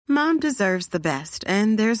Mom deserves the best,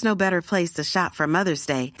 and there's no better place to shop for Mother's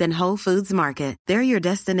Day than Whole Foods Market. They're your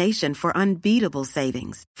destination for unbeatable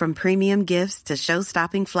savings, from premium gifts to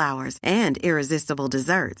show-stopping flowers and irresistible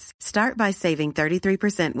desserts. Start by saving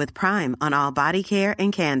 33% with Prime on all body care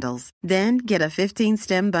and candles. Then get a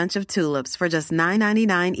 15-stem bunch of tulips for just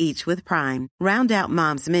 $9.99 each with Prime. Round out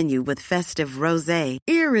Mom's menu with festive rosé,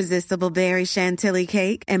 irresistible berry chantilly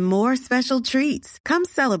cake, and more special treats. Come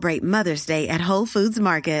celebrate Mother's Day at Whole Foods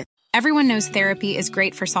Market. Everyone knows therapy is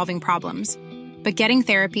great for solving problems, but getting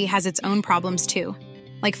therapy has its own problems too,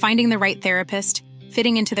 like finding the right therapist,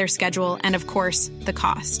 fitting into their schedule, and of course, the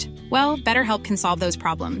cost. Well, BetterHelp can solve those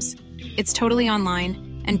problems. It's totally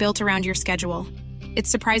online and built around your schedule. It's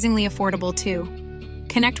surprisingly affordable too.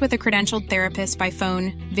 Connect with a credentialed therapist by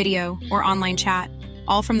phone, video, or online chat,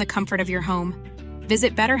 all from the comfort of your home.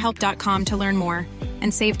 Visit BetterHelp.com to learn more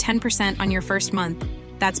and save 10% on your first month.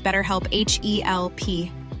 That's BetterHelp,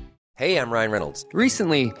 H-E-L-P. Hey, I'm Ryan Reynolds.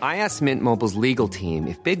 Recently, I asked Mint Mobile's legal team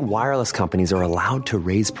if big wireless companies are allowed to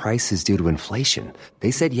raise prices due to inflation. They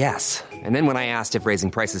said yes. And then when I asked if raising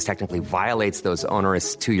prices technically violates those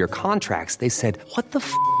onerous two-year contracts, they said, what the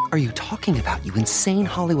f*** are you talking about, you insane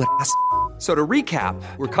Hollywood ass f- So to recap,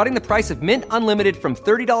 we're cutting the price of Mint Unlimited from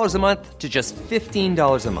 $30 a month to just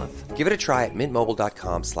 $15 a month. Give it a try at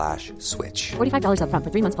mintmobile.com/switch. $45 up front for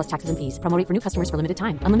 3 months plus taxes and fees. Promo rate for new customers for limited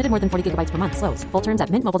time. Unlimited more than 40 gigabytes per month. Slows full terms at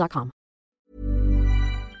mintmobile.com.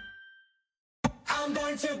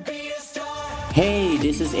 Hey,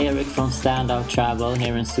 this is Eric from Standout Travel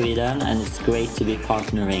here in Sweden, and it's great to be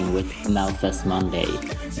partnering with Melfest Monday.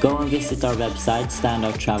 Go and visit our website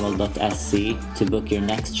standouttravel.se to book your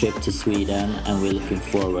next trip to Sweden, and we're looking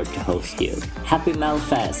forward to host you. Happy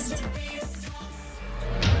Melfest!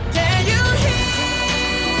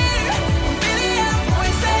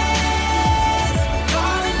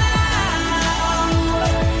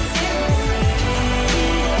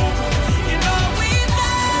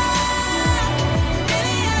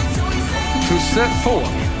 Set 4.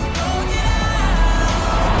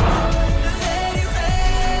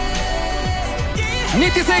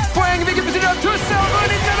 ...96 poäng, vilket betyder att Tusse har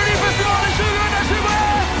vunnit Melodifestivalen 2021!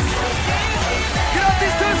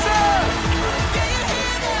 Grattis Tusse!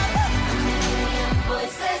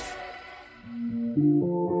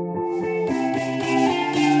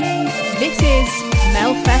 This is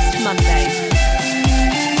Melfest Monday.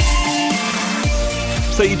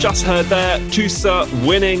 So you just heard there, Tusse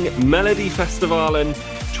winning Melodifestivalen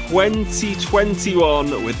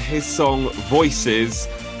 2021 with his song Voices.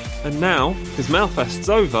 And now, because Melfest's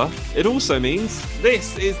over, it also means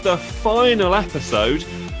this is the final episode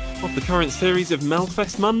of the current series of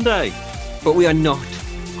Melfest Monday. But we are not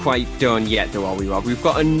quite done yet, though, are we, Rob? We've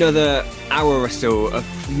got another hour or so of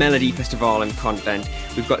Melodifestivalen content.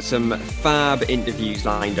 We've got some fab interviews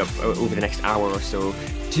lined up over the next hour or so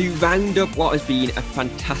to round up what has been a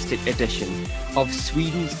fantastic edition of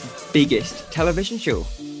Sweden's biggest television show.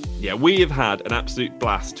 Yeah, we have had an absolute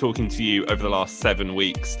blast talking to you over the last 7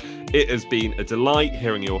 weeks. It has been a delight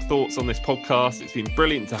hearing your thoughts on this podcast. It's been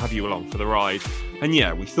brilliant to have you along for the ride. And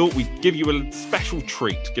yeah, we thought we'd give you a special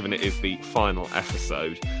treat, given it is the final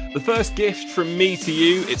episode. The first gift from me to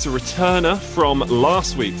you, it's a returner from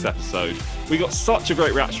last week's episode. We got such a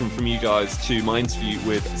great reaction from you guys to my interview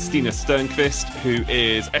with Stina Sternqvist, who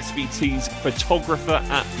is SVT's photographer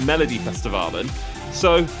at Melodifestivalen.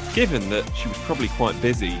 So, given that she was probably quite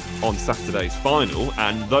busy on Saturday's final,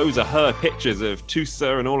 and those are her pictures of Tusse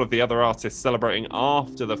and all of the other artists celebrating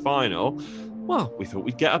after the final, well, we thought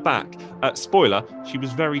we'd get her back. Spoiler, she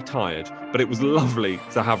was very tired, but it was lovely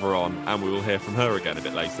to have her on, and we will hear from her again a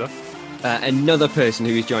bit later. Another person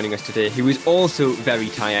who is joining us today, who is also very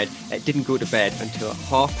tired, didn't go to bed until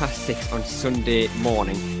 6:30 on Sunday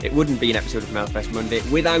morning. It wouldn't be an episode of Melfest Monday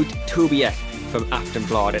without Toby Eck from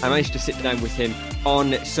Aftonbladet. I managed to sit down with him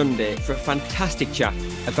on Sunday for a fantastic chat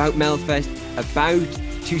about Melfest, about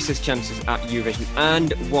Tusse's chances at Eurovision,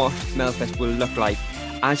 and what Melfest will look like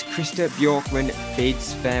as Krista Bjorkman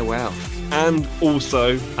bids farewell. And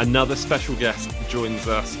also, another special guest joins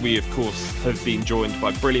us. We, of course, have been joined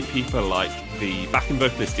by brilliant people like the backing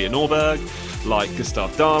vocalist Dia Norberg, like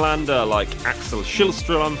Gustav Darlander, like Axel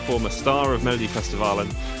Schillström, former star of Melodifestivalen.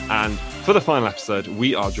 And for the final episode,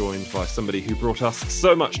 we are joined by somebody who brought us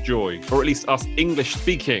so much joy, or at least us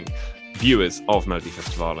English-speaking viewers of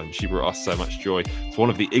Melodifestivalen. She brought us so much joy. It's one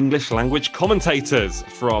of the English language commentators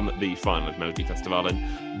from the final of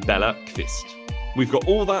Melodifestivalen, Bella Kvist. We've got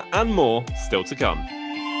all that and more still to come.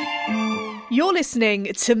 You're listening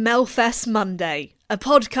to Melfest Monday, a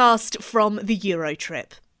podcast from the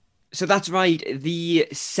Eurotrip. So that's right, the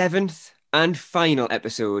 7th and final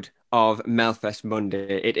episode of Melfest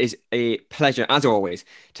Monday. It is a pleasure, as always,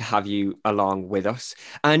 to have you along with us.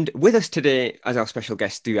 And with us today, as our special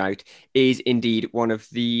guest throughout, is indeed one of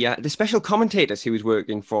the special commentators who is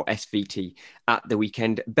working for SVT at the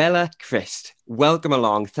weekend, Bella Christ. Welcome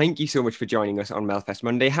along. Thank you so much for joining us on Melfest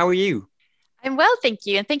Monday. How are you? I'm well, thank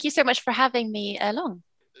you. And thank you so much for having me along.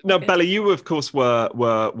 Now, Bella, you, of course, were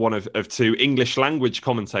one of two English language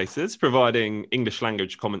commentators providing English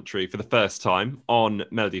language commentary for the first time on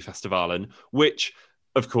Melodifestivalen, which,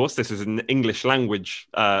 of course, this is an English language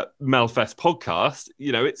Melfest podcast.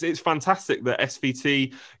 You know, it's fantastic that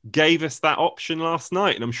SVT gave us that option last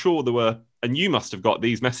night. And I'm sure there were, and you must have got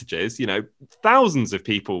these messages, you know, thousands of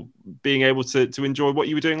people being able to enjoy what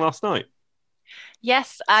you were doing last night.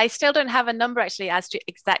 Yes, I still don't have a number actually as to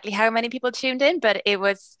exactly how many people tuned in, but it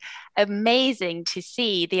was amazing to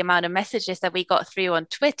see the amount of messages that we got through on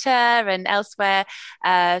Twitter and elsewhere.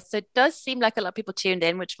 So it does seem like a lot of people tuned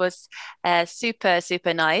in, which was super,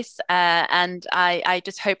 super nice. And I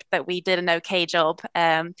just hope that we did an okay job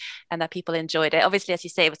and that people enjoyed it. Obviously, as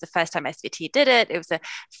you say, it was the first time SVT did it. It was a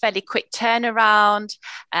fairly quick turnaround.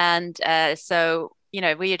 And so, you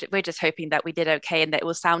know, we're just hoping that we did okay and that it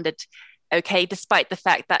all sounded okay, despite the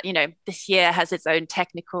fact that, you know, this year has its own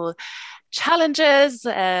technical challenges.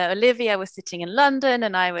 Olivia was sitting in London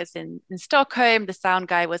and I was in Stockholm. The sound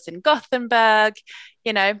guy was in Gothenburg,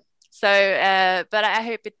 you know. So, but I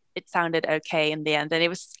hope it sounded okay in the end. And it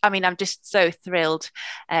was, I mean, I'm just so thrilled.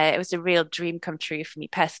 It was a real dream come true for me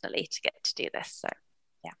personally to get to do this. So,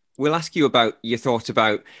 yeah. We'll ask you about your thoughts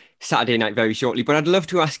about Saturday night very shortly, but I'd love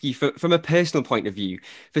to ask you from a personal point of view,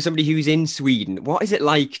 for somebody who's in Sweden, what is it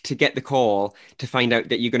like to get the call to find out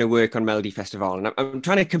that you're going to work on Melodifestivalen? And I'm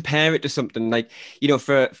trying to compare it to something like, you know,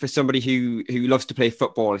 for somebody who loves to play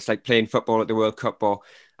football, it's like playing football at the World Cup or,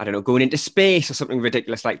 I don't know, going into space or something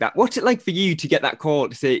ridiculous like that. What's it like for you to get that call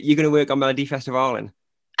to say you're going to work on Melodifestivalen?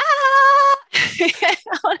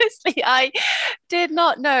 Honestly, I did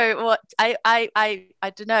not know what I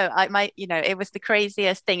don't know. You know, it was the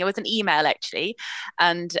craziest thing. It was an email actually,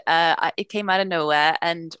 and it came out of nowhere,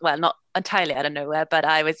 and well, not entirely out of nowhere, but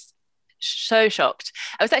I was so shocked.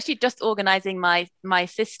 I was actually just organizing my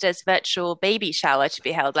sister's virtual baby shower to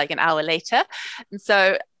be held like an hour later, and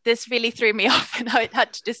so this really threw me off, and I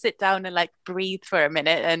had to just sit down and like breathe for a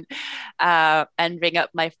minute and ring up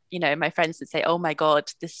my friends and say, oh my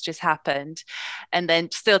God, this just happened. And then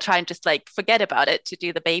still try and just like forget about it to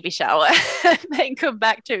do the baby shower and then come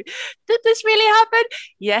back to, did this really happen?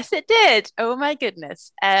 Yes, it did. Oh my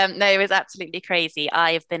goodness. No, it was absolutely crazy.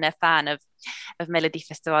 I've been a fan of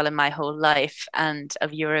Melodifestivalen my whole life and of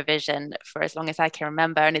Eurovision for as long as I can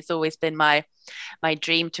remember. And it's always been my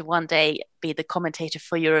dream to one day be the commentator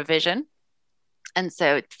for Eurovision. And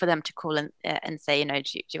so for them to call and say, you know,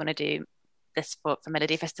 do you want to do this for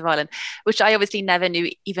Melodifestivalen, which I obviously never knew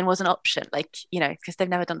even was an option, like, you know, because they've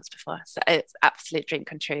never done this before. So it's absolute dream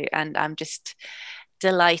come true. And I'm just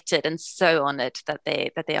delighted and so honored that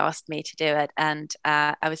they asked me to do it, and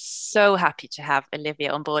I was so happy to have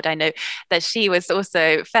Olivia on board. I know that she was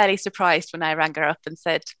also fairly surprised when I rang her up and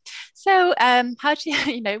said, so how do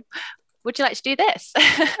you know, would you like to do this?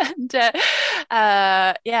 And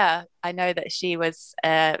yeah, I know that she was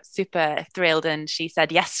super thrilled and she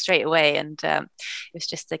said yes straight away, and it was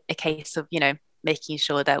just a case of, you know, making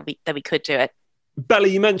sure that we could do it. Bella,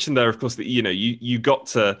 you mentioned there, of course, that, you know, you got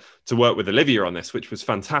to work with Olivia on this, which was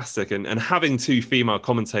fantastic. And having two female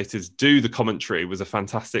commentators do the commentary was a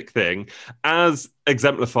fantastic thing, as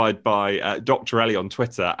exemplified by Dr. Ellie on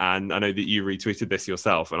Twitter. And I know that you retweeted this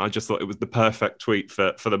yourself, and I just thought it was the perfect tweet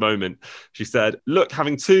for the moment. She said, look,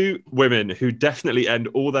 having two women who definitely end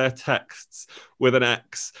all their texts with an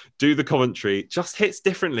X do the commentary just hits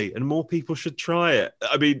differently, and more people should try it.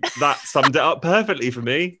 I mean, that summed it up perfectly for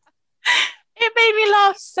me. It made me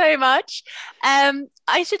laugh so much.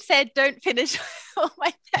 I should say I don't finish all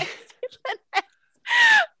my texts with an S,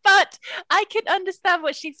 but I can understand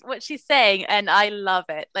what she's saying, and I love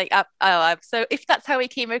it. Like, so if that's how we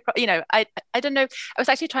came across, you know, I don't know. I was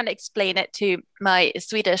actually trying to explain it to my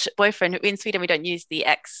Swedish boyfriend. In Sweden, we don't use the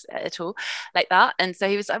X at all like that, and so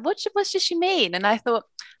he was like, "What does she mean?" And I thought,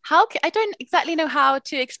 I don't exactly know how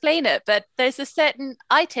to explain it, but there's a certain,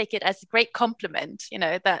 I take it as a great compliment, you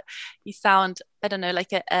know, that you sound, I don't know,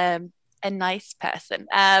 like a nice person.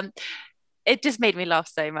 It just made me laugh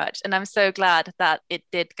so much, and I'm so glad that it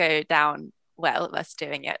did go down well, us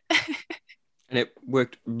doing it. And it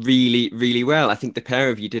worked really, really well. I think the pair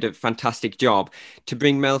of you did a fantastic job to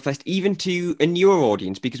bring Melfest even to a newer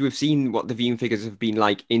audience, because we've seen what the viewing figures have been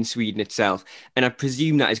like in Sweden itself. And I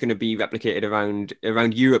presume that is going to be replicated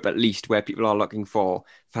around Europe, at least, where people are looking for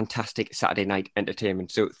fantastic Saturday night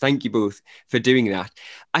entertainment. So thank you both for doing that.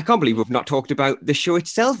 I can't believe we've not talked about the show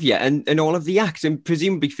itself yet and all of the acts. And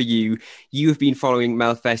presumably for you, you have been following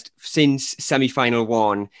Melfest since semi-final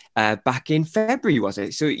one back in February, was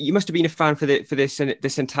it? So you must have been a fan for this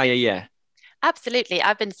entire year. Absolutely.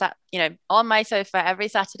 I've been sat, on my sofa every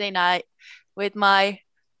Saturday night with my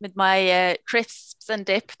crisps and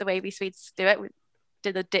dip, the way we Swedes do it. We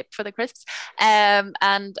did a dip for the crisps.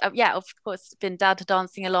 Of course, been dad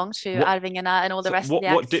dancing along to Arvingarna and all the rest of the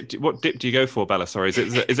acts. What dip do you go for, Bella? Sorry, is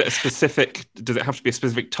it a specific? Does it have to be a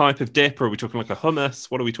specific type of dip, or are we talking like a hummus?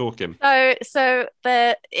 What are we talking? So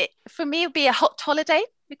for me, it would be a hot holiday,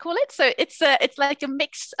 we call it. So it's like a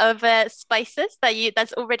mix of spices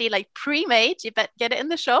that's already like pre-made. You bet get it in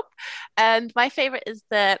the shop. And my favorite is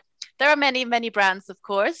there are many brands, of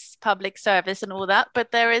course, public service and all that,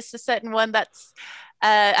 but there is a certain one that's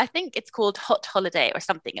I think it's called Hot Holiday or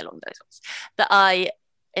something along those lines that I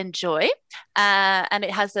enjoy, and it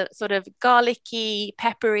has a sort of garlicky,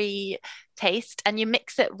 peppery taste, and you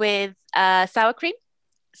mix it with sour cream.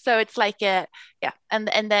 So it's like so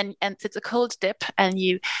it's a cold dip, and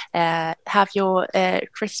you have your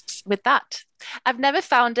crisps with that. I've never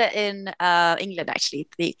found it in England, actually,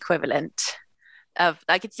 the equivalent of,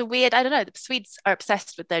 like, it's a weird, I don't know, the Swedes are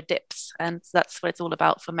obsessed with their dips, and that's what it's all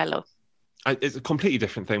about for Mello. It's a completely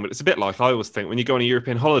different thing, but it's a bit like, I always think, when you go on a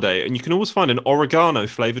European holiday and you can always find an oregano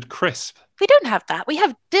flavoured crisp. We don't have that. We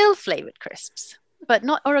have dill flavoured crisps, but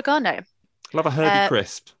not oregano. Love a herby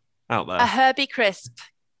crisp out there. A herby crisp.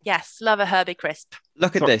 Yes, love a herby crisp.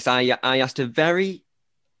 Look at this. I asked a very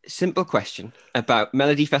simple question about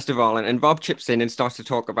Melody Festival, and Rob chips in and starts to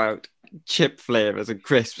talk about chip flavors and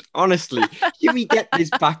crisps. Honestly, can we get this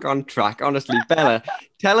back on track? Honestly, Bella,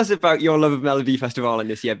 tell us about your love of Melody Festival in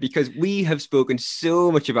this year, because we have spoken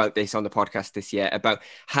so much about this on the podcast this year, about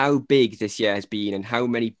how big this year has been and how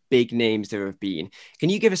many big names there have been. Can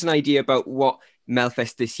you give us an idea about what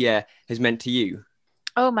Melfest this year has meant to you?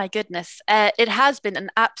 Oh my goodness. It has been an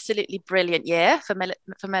absolutely brilliant year for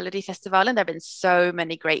Melody Festival, and there have been so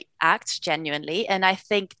many great acts, genuinely. And I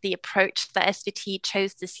think the approach that SVT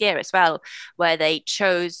chose this year as well, where they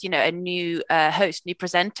chose, a new host, new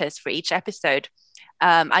presenters for each episode.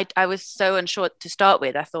 I was so unsure to start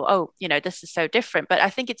with. I thought, this is so different, but I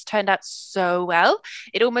think it's turned out so well.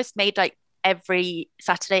 It almost made like every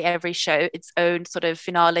Saturday, every show, its own sort of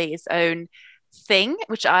finale, its own thing,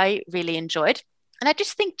 which I really enjoyed. And I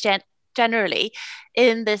just think generally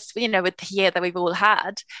in this, with the year that we've all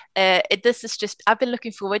had, this is just, I've been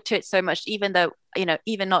looking forward to it so much, even though,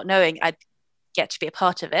 even not knowing I'd get to be a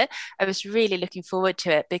part of it, I was really looking forward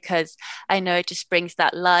to it, because I know it just brings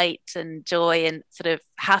that light and joy and sort of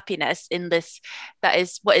happiness in this, that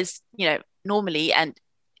is what is, normally, and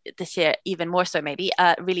this year even more so maybe,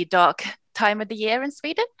 a really dark time of the year in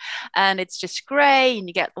Sweden. And it's just grey, and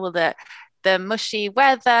you get all the mushy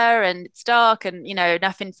weather, and it's dark, and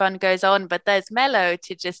nothing fun goes on, but there's Mello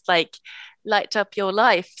to just like light up your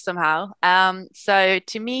life somehow. So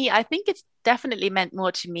to me, I think it's definitely meant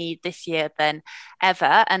more to me this year than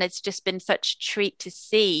ever, and it's just been such a treat to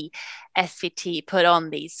see SVT put on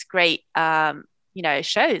these great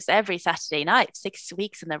shows every Saturday night, 6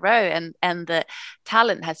 weeks in a row, and the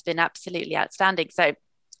talent has been absolutely outstanding. So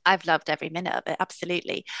I've loved every minute of it,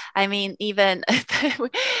 absolutely. I mean, even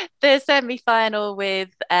the semi-final with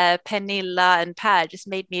Pernilla and Per just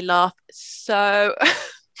made me laugh so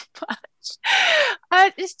much.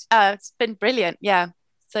 It's been brilliant. Yeah,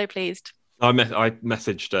 so pleased. I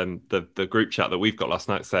messaged the group chat that we've got last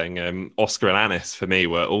night saying Oscar and Anis for me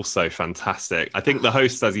were also fantastic. I think the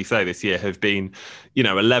hosts, as you say, this year have been,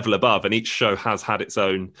 a level above, and each show has had its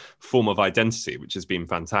own form of identity, which has been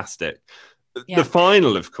fantastic. Yeah. The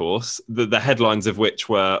final, of course, the headlines of which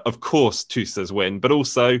were, of course, Tusa's win, but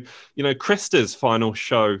also, Krista's final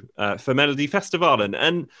show for Melody Festival.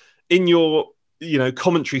 And in your,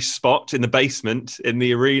 commentary spot in the basement in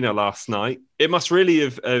the arena last night, it must really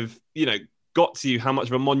have got to you how much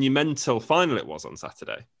of a monumental final it was on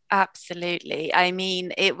Saturday. Absolutely. I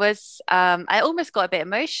mean, it was, I almost got a bit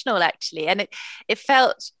emotional, actually. And it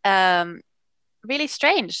felt really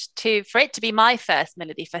strange for it to be my first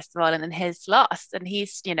Melody Festival and then his last. And he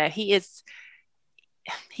is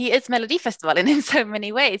Melody Festival, and in so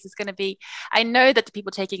many ways it's going to be, I know that the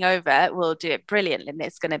people taking over will do it brilliantly, and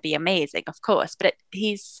it's going to be amazing, of course, but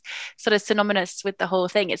he's sort of synonymous with the whole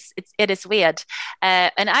thing. It is weird,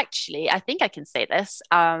 and actually I think I can say this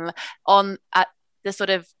at the sort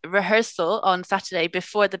of rehearsal on Saturday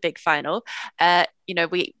before the big final,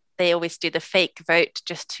 they always do the fake vote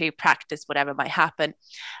just to practice whatever might happen.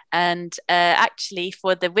 And actually,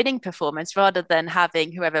 for the winning performance, rather than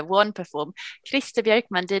having whoever won perform, Christer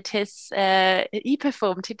Björkman did he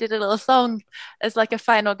performed. He did a little song as like a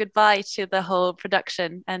final goodbye to the whole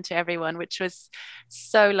production and to everyone, which was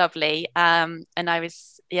so lovely. And I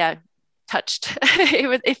was, touched.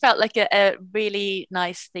 It felt like a really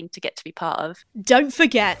nice thing to get to be part of. Don't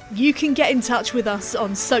forget, you can get in touch with us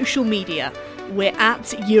on social media. We're at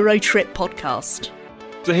Eurotrip Podcast.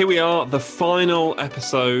 So here we are, the final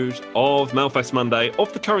episode of Melfest Monday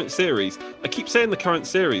of the current series. I keep saying the current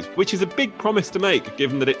series, which is a big promise to make,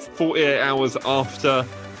 given that it's 48 hours after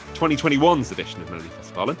 2021's edition of Melody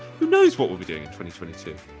Festival. And who knows what we'll be doing in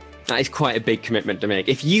 2022? That is quite a big commitment to make.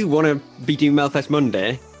 If you want to be doing Melfest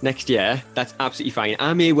Monday next year, that's absolutely fine.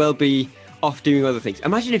 I may well be off doing other things.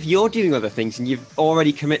 Imagine if you're doing other things and you've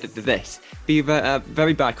already committed to this. Be a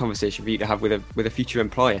very bad conversation for you to have with a future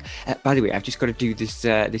employer. By the way, I've just got to do this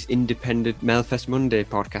independent Melfest Monday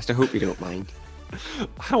podcast. I hope you don't mind.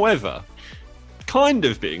 However, kind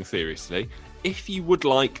of being seriously, if you would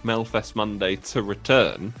like Melfest Monday to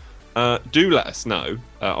return, do let us know.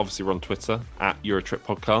 Obviously, we're on Twitter at Eurotrip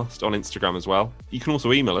Podcast, on Instagram as well. You can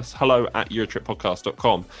also email us,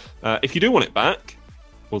 hello@eurotrippodcast.com. If you do want it back,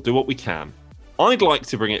 we'll do what we can. I'd like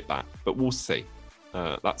to bring it back, but we'll see.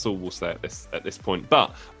 That's all we'll say at this point.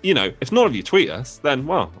 But, if none of you tweet us, then,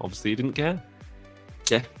 well, obviously you didn't care.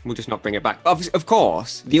 Yeah, we'll just not bring it back. Of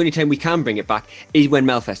course, the only time we can bring it back is when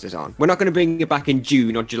Melfest is on. We're not going to bring it back in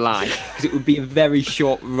June or July, because it would be a very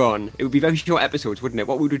short run. It would be very short episodes, wouldn't it?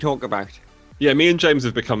 What would we talk about? Yeah, me and James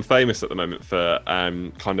have become famous at the moment for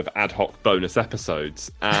kind of ad hoc bonus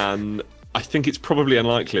episodes. And I think it's probably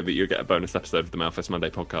unlikely that you'll get a bonus episode of the Melfest Monday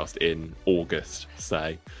podcast in August,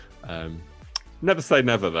 say. Never say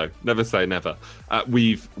never, though. Never say never.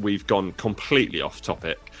 We've gone completely off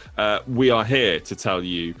topic. We are here to tell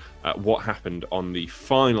you what happened on the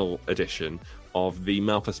final edition of the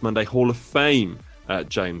Melfest Monday Hall of Fame.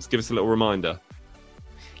 James, give us a little reminder.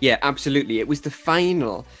 Yeah, absolutely. It was the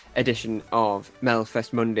final edition of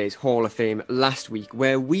Melfest Monday's Hall of Fame last week,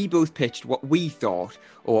 where we both pitched what we thought,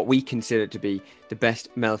 or what we considered to be, the best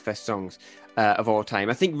Melfest songs of all time.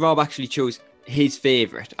 I think Rob actually chose his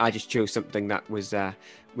favourite. I just chose something that was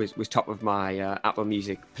top of my Apple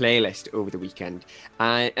Music playlist over the weekend,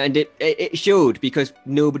 and it showed, because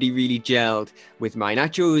nobody really gelled with mine. I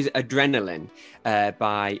chose Adrenaline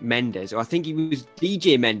by Mendes, or I think he was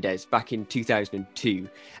DJ Mendes back in 2002,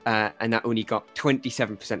 and that only got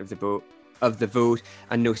 27% of the vote.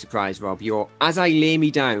 And no surprise, Rob, your As I Lay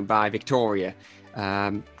Me Down by Victoria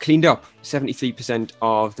cleaned up 73%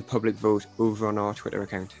 of the public vote over on our Twitter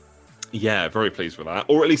account. Yeah, very pleased with that.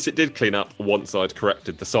 Or at least it did clean up once I'd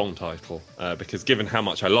corrected the song title. Because given how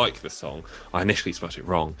much I like the song, I initially spelled it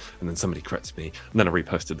wrong, and then somebody corrected me, and then I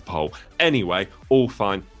reposted the poll. Anyway, all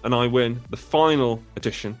fine, and I win the final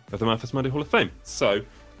edition of the Melfest Monday Hall of Fame. So,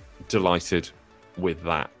 delighted with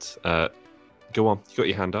that. Go on, you got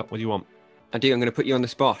your hand up. What do you want? I do. I'm going to put you on the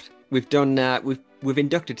spot. We've done. We've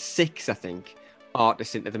inducted 6, I think,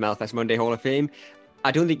 artists into the Melfest Monday Hall of Fame.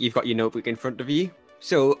 I don't think you've got your notebook in front of you.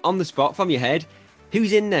 So, on the spot, from your head,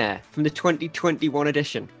 who's in there from the 2021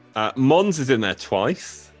 edition? Mons is in there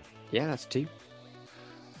twice. Yeah, that's 2.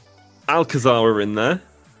 Alcazar are in there.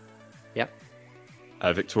 Yep.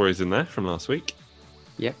 Victoria's in there from last week.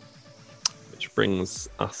 Yep. Which brings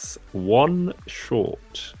us 1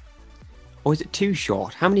 short. Or is it 2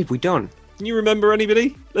 short? How many have we done? Can you remember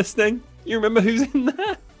anybody listening? You remember who's in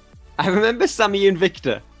there? I remember Sammy and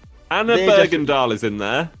Victor. Anna Bergendahl is in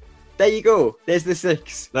there. There you go. There's the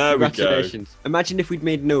 6. There we go. Congratulations. Imagine if we'd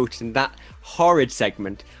made notes and that horrid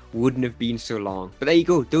segment wouldn't have been so long. But there you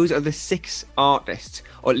go. Those are the 6 artists,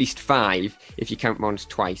 or at least 5, if you count Mons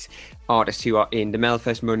twice, artists who are in the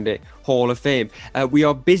Melfest Monday Hall of Fame. We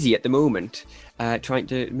are busy at the moment trying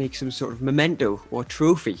to make some sort of memento or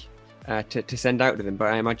trophy to send out to them. But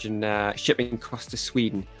I imagine shipping costs to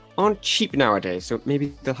Sweden aren't cheap nowadays, so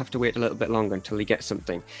maybe they'll have to wait a little bit longer until they get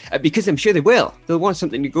something, because I'm sure they will. They'll want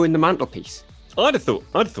something to go in the mantelpiece. I'd have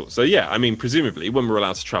thought so. Yeah, I mean, presumably when we're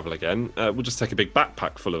allowed to travel again, we'll just take a big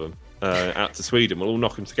backpack full of them out to Sweden. We'll all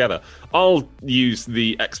knock them together. I'll use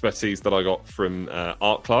the expertise that I got from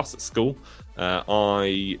art class at school.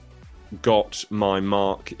 I got my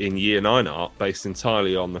mark in Year 9 art based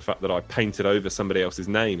entirely on the fact that I painted over somebody else's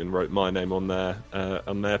name and wrote my name on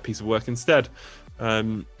their piece of work instead.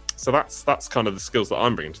 So that's kind of the skills that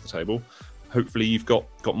I'm bringing to the table. Hopefully you've got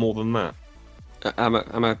more than that. I'm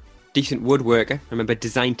a decent woodworker. I remember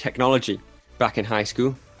design technology back in high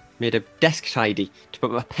school. made a desk tidy to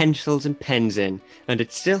put my pencils and pens in, and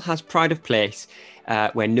it still has pride of place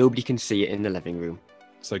where nobody can see it in the living room.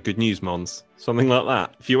 So good news, Mons. Something like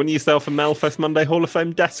that. If you want yourself a Melfest Monday Hall of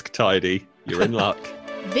Fame desk tidy, you're in luck.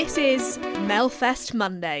 This is Melfest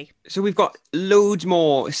Monday. So we've got loads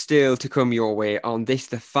more still to come your way on this,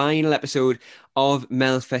 the final episode of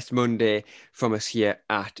Melfest Monday from us here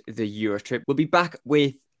at the Eurotrip. We'll be back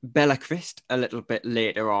with Bella Christ a little bit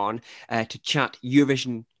later on to chat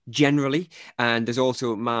Eurovision generally, and there's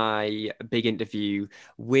also my big interview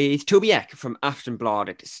with Toby Eck from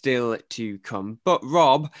Aftonbladet still to come. But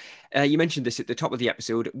Rob, you mentioned this at the top of the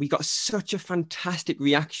episode, we got such a fantastic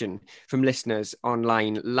reaction from listeners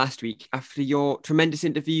online last week after your tremendous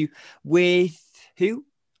interview with who?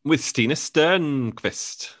 With Stina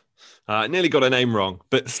Sternqvist. Nearly got her name wrong,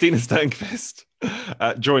 but Stina Sternqvist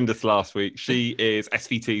joined us last week. She is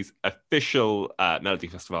SVT's official Melody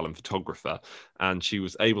Festival photographer, and she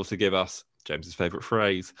was able to give us, James's favourite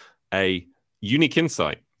phrase, a unique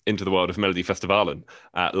insight into the world of Melody Festivalen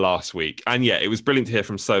last week. And yeah, it was brilliant to hear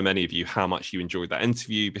from so many of you how much you enjoyed that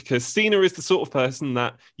interview, because Stina is the sort of person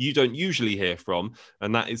that you don't usually hear from,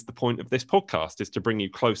 and that is the point of this podcast, is to bring you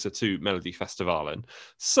closer to Melody Festivalen.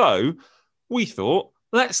 So we thought,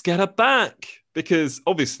 let's get her back, because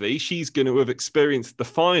obviously she's going to have experienced the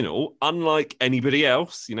final unlike anybody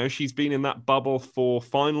else. You know, she's been in that bubble for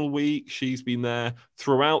final week. She's been there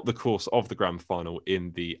throughout the course of the grand final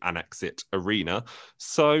in the Annexit Arena.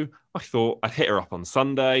 So I thought I'd hit her up on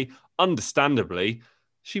Sunday. Understandably,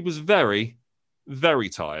 she was very, very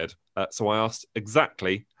tired. So I asked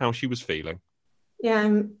exactly how she was feeling.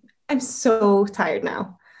 Yeah, I'm so tired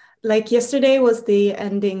now. Like yesterday was the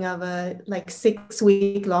ending of a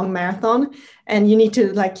 6-week long marathon, and you need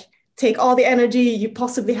to take all the energy you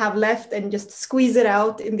possibly have left and just squeeze it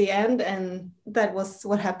out in the end. And that was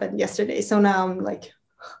what happened yesterday. So now I'm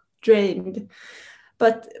drained,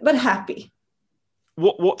 but happy.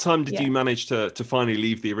 What time did you manage to finally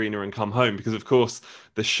leave the arena and come home? Because of course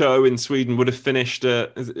the show in Sweden would have finished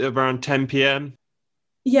around 10 p.m.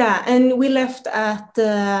 Yeah, and we left at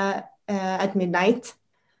midnight.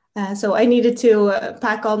 So I needed to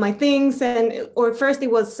pack all my things, or first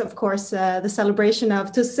it was, of course, the celebration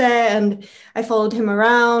of Tusse, and I followed him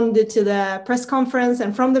around to the press conference,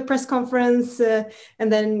 and from the press conference,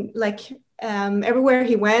 and then everywhere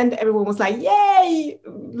he went, everyone was like, yay,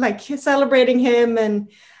 celebrating him, and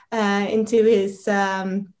into his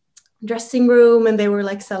dressing room, and they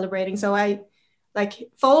were celebrating. So I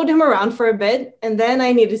followed him around for a bit, and then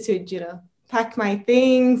I needed to, pack my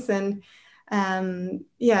things and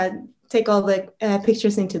take all the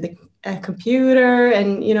pictures into the computer.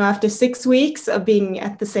 And, after 6 weeks of being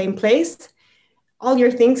at the same place, all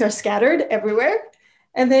your things are scattered everywhere.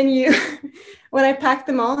 And then when I packed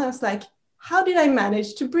them all, I was like, how did I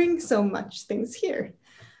manage to bring so much things here?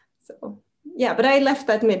 So, yeah, but I left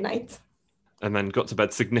at midnight. And then got to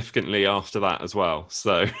bed significantly after that as well.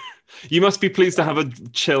 So you must be pleased to have a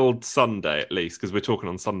chilled Sunday at least, because we're talking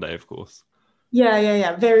on Sunday, of course.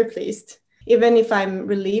 Yeah. Very pleased. Even if I'm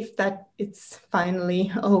relieved that it's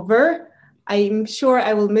finally over, I'm sure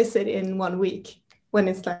I will miss it in 1 week when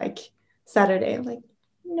it's Saturday. I'm like,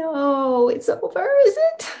 no, it's over, is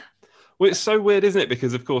it? Well, it's so weird, isn't it?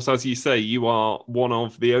 Because, of course, as you say, you are one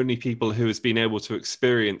of the only people who has been able to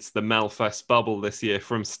experience the Melfest bubble this year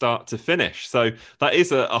from start to finish. So that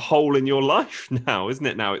is a hole in your life now, isn't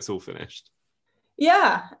it? Now it's all finished.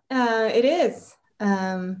 Yeah, it is.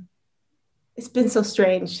 It's been so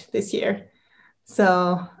strange this year.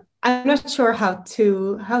 So I'm not sure how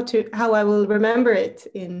I will remember it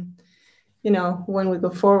in, when we go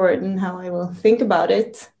forward, and how I will think about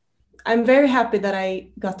it. I'm very happy that I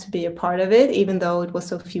got to be a part of it, even though it was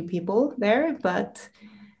so few people there. But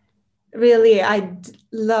really, I'd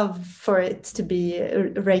love for it to be a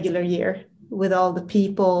regular year with all the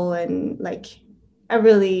people, and I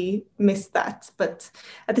really miss that. But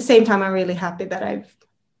at the same time, I'm really happy that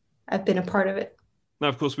I've been a part of it. Now,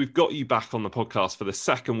 of course, we've got you back on the podcast for the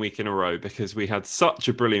second week in a row because we had such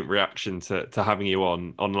a brilliant reaction to having you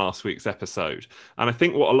on last week's episode. And I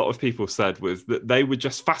think what a lot of people said was that they were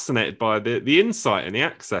just fascinated by the insight and the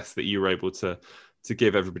access that you were able to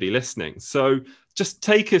give everybody listening. So just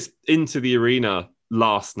take us into the arena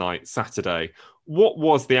last night, Saturday. What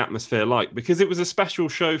was the atmosphere like? Because it was a special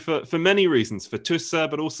show for many reasons, for Tusse,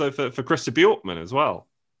 but also for Krista Bjorkman as well.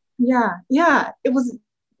 Yeah, it was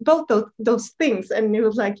both those things. And it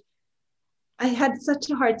was I had such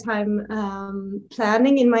a hard time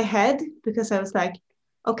planning in my head, because I was like,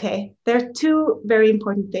 okay, there are two very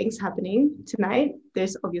important things happening tonight.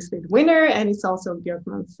 There's obviously the winner, and it's also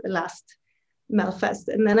Bjorkman's last Melfest.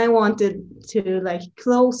 And then I wanted to like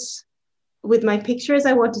close with my pictures.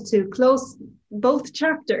 I wanted to close both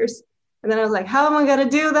chapters. And then I was like, how am I going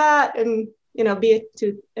to do that? And, you know, be at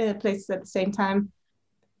two places at the same time.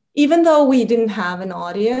 Even though we didn't have an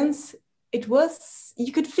audience,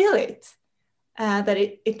 you could feel it, that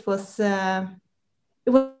it was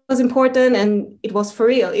important and it was for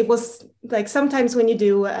real. It was like sometimes when you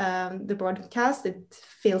do the broadcast, it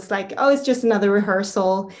feels like, oh, it's just another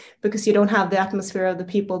rehearsal because you don't have the atmosphere of the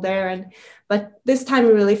people there. But this time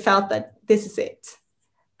we really felt that this is it.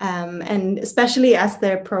 And especially as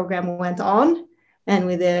their program went on and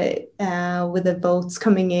with the boats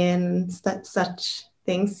coming in, such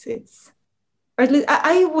things, or at least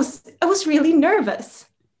I was really nervous.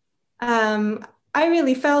 I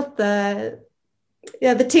really felt the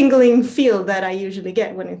tingling feel that I usually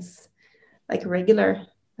get when it's like regular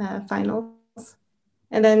finals.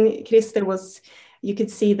 And then Christer you could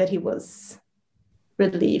see that he was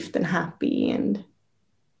relieved and happy, and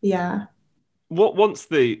yeah. Once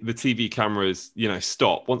the TV cameras,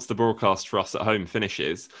 stop, once the broadcast for us at home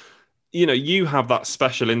finishes, you have that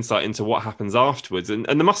special insight into what happens afterwards. And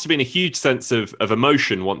there must have been a huge sense of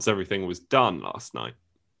emotion once everything was done last night.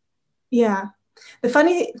 Yeah. The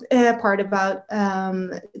funny part about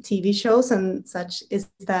TV shows and such is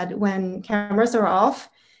that when cameras are off,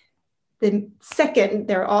 the second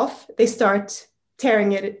they're off, they start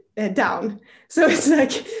tearing it down. So it's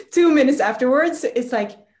like 2 minutes afterwards, it's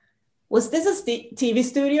like, was this a TV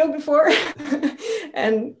studio before?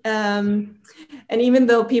 and even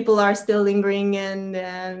though people are still lingering and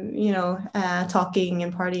talking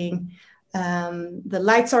and partying, the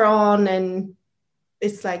lights are on, and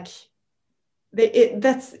it's like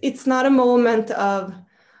it's not a moment of,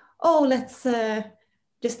 oh, let's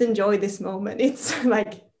just enjoy this moment. It's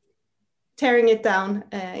like tearing it down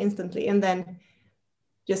instantly, and then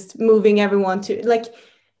just moving everyone to like.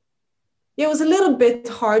 It was a little bit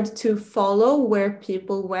hard to follow where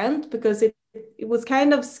people went because it was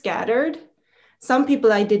kind of scattered. Some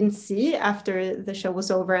people I didn't see after the show was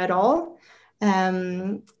over at all.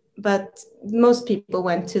 But most people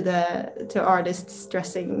went to artists'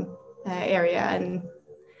 dressing area. And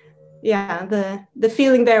yeah, the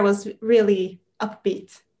feeling there was really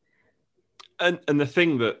upbeat. And the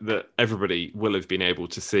thing that everybody will have been able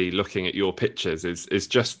to see looking at your pictures is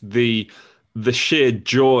just the sheer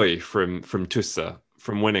joy from Tusse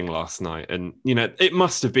from winning last night. And it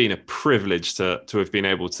must have been a privilege to have been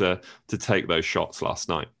able to take those shots last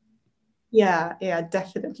night. Yeah,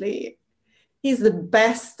 definitely. He's the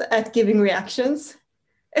best at giving reactions.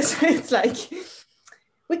 It's like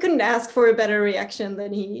we couldn't ask for a better reaction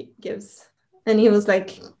than he gives. And he was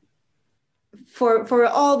like, for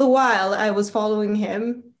all the while I was following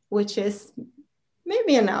him, which is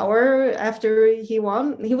maybe an hour after he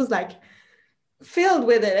won, he was like filled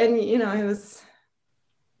with it. And he was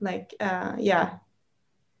like a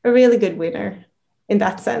really good winner in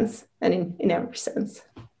that sense, and in every sense,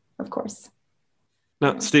 of course.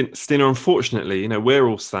 Now, Stina, unfortunately, we're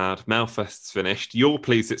all sad. Melfest's finished. You're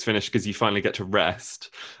pleased it's finished because you finally get to rest.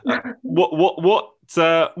 What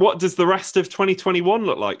does the rest of 2021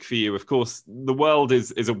 look like for you? Of course, the world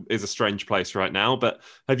is a strange place right now, but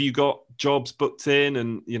have you got jobs booked in,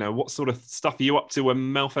 and what sort of stuff are you up to when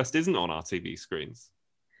Melfest isn't on our TV screens?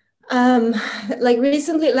 Like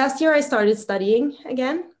recently, last year I started studying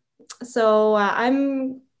again, so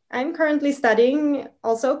I'm currently studying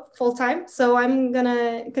also full time, so I'm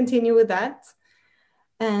gonna continue with that.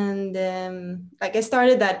 And like I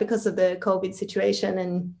started that because of the COVID situation,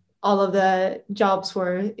 and all of the jobs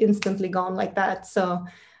were instantly gone like that. So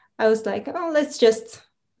I was like, oh, let's just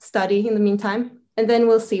study in the meantime, and then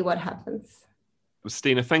we'll see what happens.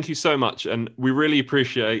 Stina, thank you so much. And we really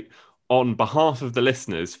appreciate, on behalf of the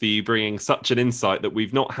listeners, for you bringing such an insight that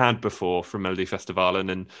we've not had before from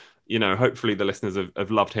Melodifestivalen. And, hopefully the listeners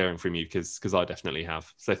have loved hearing from you, because I definitely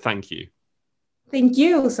have. So thank you. Thank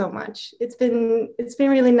you so much. It's been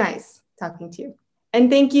really nice talking to you. And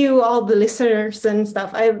thank you all the listeners and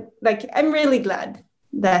stuff. I'm really glad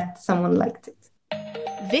that someone liked it.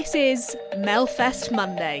 This is Melfest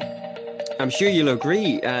Monday. I'm sure you'll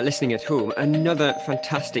agree, listening at home, another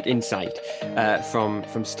fantastic insight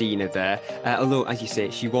from Stina there. Although, as you say,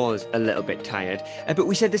 she was a little bit tired. But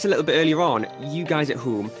we said this a little bit earlier on. You guys at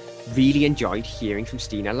home really enjoyed hearing from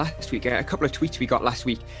Stina last week. A couple of tweets we got last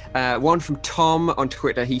week. One from Tom on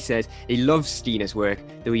Twitter. He says he loves Stina's work,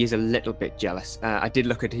 though he is a little bit jealous. I did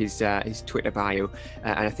look at his Twitter bio,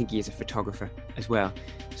 and I think he is a photographer as well.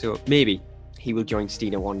 So maybe he will join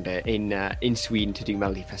Stina one day in Sweden to do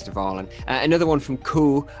Melodifestivalen. And another one from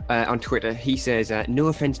Ko on Twitter, he says, no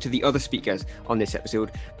offence to the other speakers on this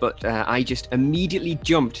episode, but I just immediately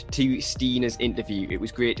jumped to Stina's interview. It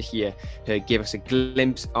was great to hear her give us a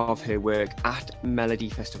glimpse of her work at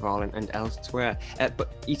Melodifestivalen and elsewhere.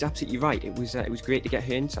 But he's absolutely right. It was great to get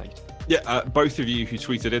her insight. Yeah, both of you who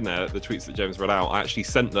tweeted in there, the tweets that James read out, I actually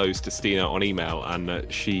sent those to Stina on email,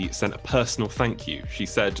 and she sent a personal thank you. She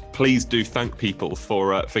said, please do thank people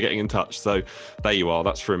for getting in touch. So there you are.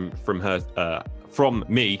 That's from her, from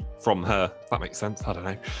me, from her. If that makes sense. I don't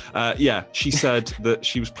know. Yeah, she said that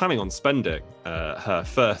she was planning on spending her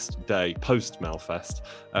first day post Melfest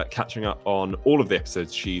catching up on all of the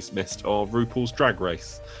episodes she's missed of RuPaul's Drag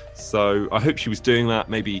Race. So I hope she was doing that,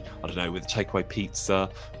 maybe, I don't know, with a takeaway pizza,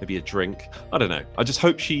 maybe a drink. I don't know. I just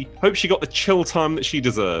hope she got the chill time that she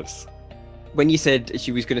deserves. When you said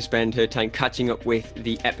she was going to spend her time catching up with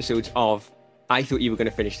the episodes of, I thought you were going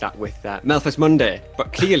to finish that with Melfest Monday,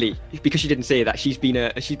 but clearly, because she didn't say that, she's been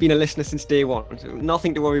a listener since day one, so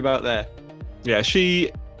nothing to worry about there. Yeah,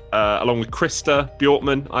 she, along with Krista,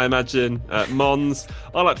 Bjorkman, I imagine, Mons,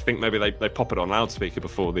 I like to think maybe they pop it on loudspeaker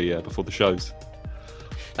before the shows.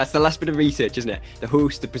 That's the last bit of research, isn't it? The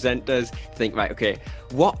hosts, the presenters, think, right, okay,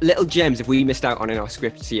 what little gems have we missed out on in our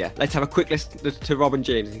scripts here? Let's have a quick listen to Rob and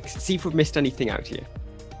James and see if we've missed anything out here.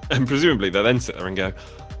 And presumably they'll then sit there and go,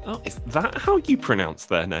 oh, is that how you pronounce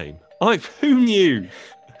their name? Who knew?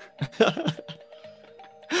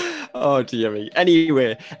 Oh, dear me.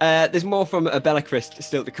 Anyway, there's more from Bella Christ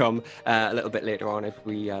still to come a little bit later on if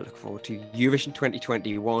we look forward to Eurovision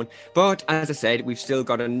 2021. But as I said, we've still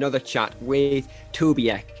got another chat with Toby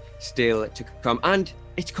Eck still to come. And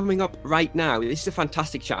it's coming up right now. This is a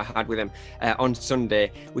fantastic chat I had with him on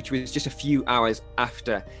Sunday, which was just a few hours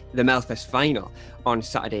after the Melfest final on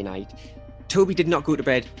Saturday night. Toby did not go to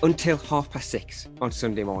bed until 6:30 on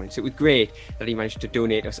Sunday morning. So it was great that he managed to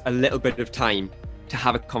donate us a little bit of time to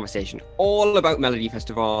have a conversation all about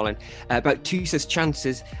Melodifestivalen and about Tusa's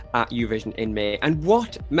chances at Eurovision in May and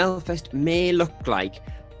what Melfest may look like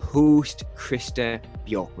post Krista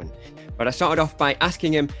Bjorkman. But I started off by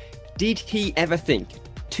asking him, did he ever think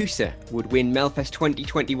Tusa would win Melfest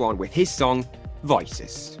 2021 with his song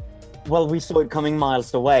Voices? Well, we saw it coming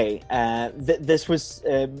miles away. This was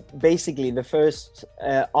basically the first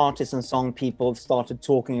artist and song people started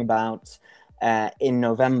talking about in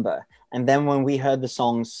November. And then when we heard the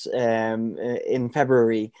songs in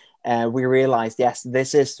February, we realized, yes,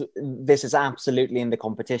 this is absolutely in the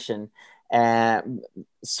competition.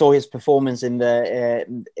 Saw his performance in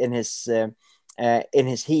his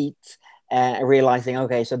heat, realizing,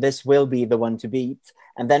 okay, so this will be the one to beat.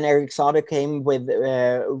 And then Eric Saade came with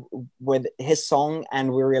his song,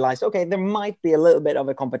 and we realized, okay, there might be a little bit of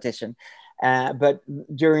a competition. But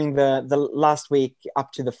during the last week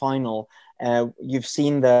up to the final, you've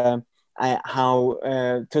seen how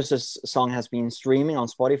Tusa's song has been streaming on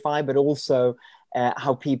Spotify, but also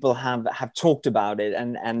how people have talked about it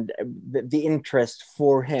and the interest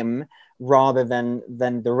for him rather than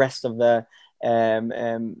the rest of the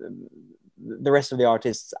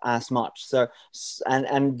artists as much. So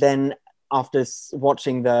and then after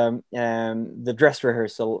watching the dress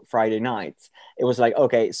rehearsal Friday night, it was like,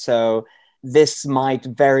 okay, so this might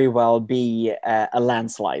very well be a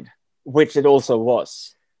landslide, which it also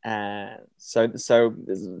was. So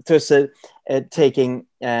Tusa taking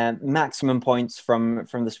maximum points from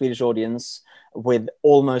the Swedish audience with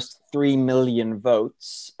almost 3 million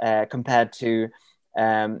votes compared to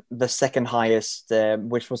the second highest,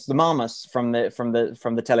 which was the Mamas from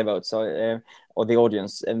the televotes or the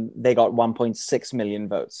audience, and they got 1.6 million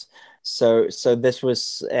votes. So this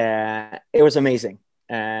was it was amazing.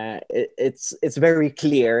 It's very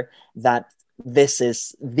clear that this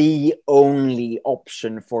is the only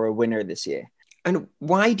option for a winner this year. And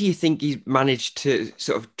why do you think he's managed to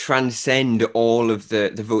sort of transcend all of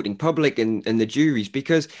the voting public and the juries?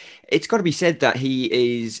 Because it's got to be said that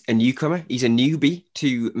he is a newcomer. He's a newbie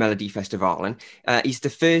to Melodifestivalen. He's the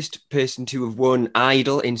first person to have won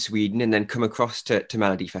Idol in Sweden and then come across to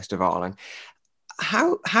Melodifestivalen.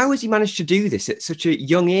 How has he managed to do this at such a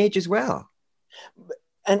young age as well?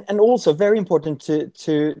 And also very important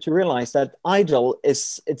to realize that Idol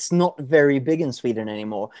it's not very big in Sweden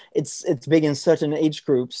anymore. It's big in certain age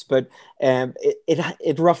groups, but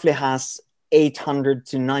it roughly has 800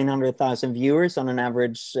 to 900,000 viewers on an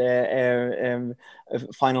average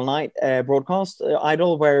final night broadcast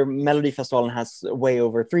Idol, where Melodifestivalen has way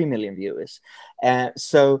over 3 million viewers.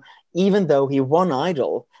 So even though he won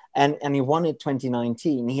Idol and he won it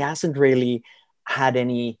 2019, he hasn't really had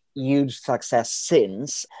any huge success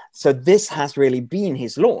since. So this has really been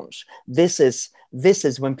his launch. This is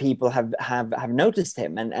when people have noticed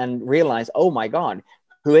him and realized, oh my God,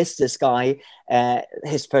 who is this guy?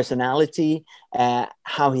 His personality,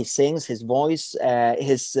 how he sings, his voice,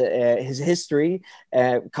 his history,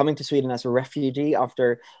 coming to Sweden as a refugee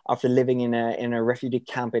after living in a refugee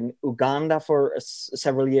camp in Uganda for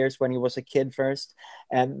several years when he was a kid first.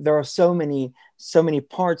 And there are so many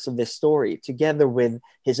parts of this story, together with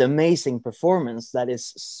his amazing performance that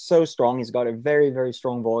is so strong. He's got a very, very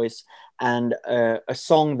strong voice, and a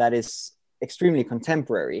song that is extremely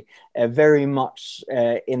contemporary, very much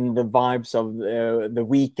in the vibes of The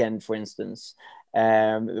Weekend, for instance,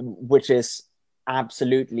 which is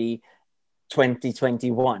absolutely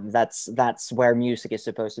 2021. That's where music is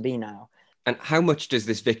supposed to be now. And how much does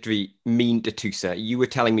this victory mean to Tusa? You were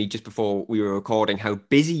telling me just before we were recording how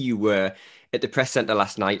busy you were at the press centre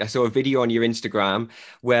last night. I saw a video on your Instagram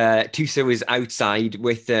where Tusa was outside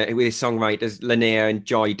with his songwriters Linnea and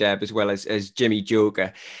Joy Deb, as well as Jimmy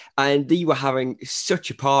Joker. And they were having such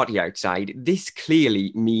a party outside. This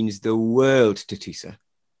clearly means the world to Tusa.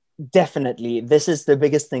 Definitely, this is the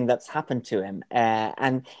biggest thing that's happened to him,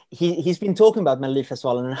 and he's been talking about Melfest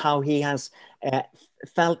and how he has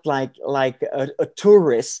felt like a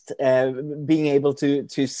tourist, being able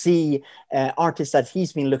to see artists that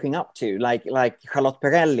he's been looking up to, like Charlotte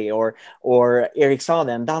Perrelli or Erik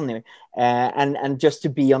Saade and Danny, and just to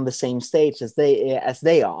be on the same stage as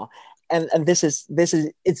they are. And this is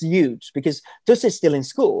it's huge, because Tusse is still in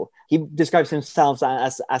school. He describes himself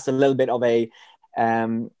as a little bit of a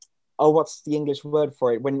what's the English word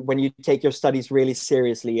for it? When you take your studies really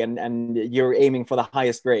seriously and you're aiming for the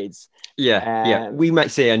highest grades. Yeah. We might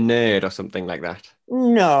say a nerd or something like that.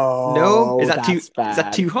 No, is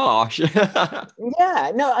that too harsh?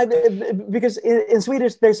 Yeah, no, because in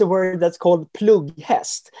Swedish there's a word that's called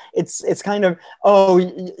plugghäst. It's kind of,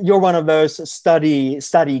 you're one of those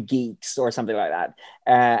study geeks or something like that,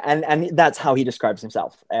 and that's how he describes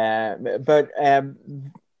himself.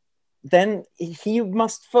 Then he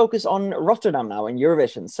must focus on Rotterdam now in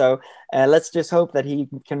Eurovision. So let's just hope that he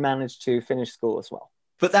can manage to finish school as well.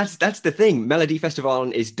 But that's the thing.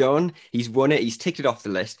 Melodifestivalen is done. He's won it. He's ticked it off the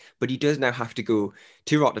list. But he does now have to go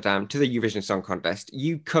to Rotterdam, to the Eurovision Song Contest.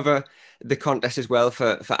 You cover the contest as well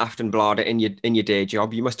for Aftonbladet in your day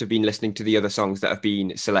job. You must have been listening to the other songs that have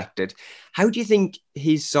been selected. How do you think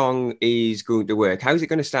his song is going to work? How is it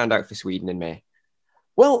going to stand out for Sweden in May?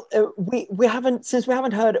 Well, we haven't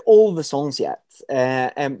heard all the songs yet.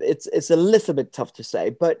 It's a little bit tough to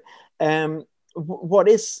say, but what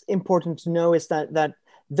is important to know is that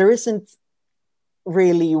there isn't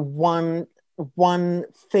really one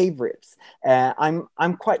favorite.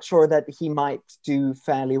 I'm quite sure that he might do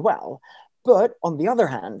fairly well, but on the other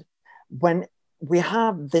hand, when we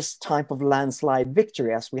have this type of landslide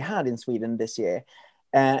victory as we had in Sweden this year,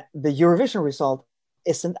 the Eurovision result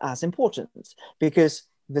isn't as important, because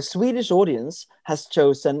the Swedish audience has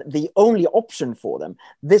chosen the only option for them.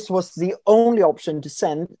 This was the only option to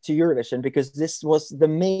send to Eurovision, because this was the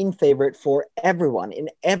main favorite for everyone in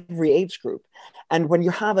every age group. And when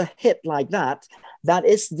you have a hit like that, that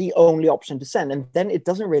is the only option to send. And then it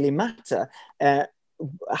doesn't really matter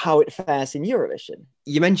how it fares in Eurovision.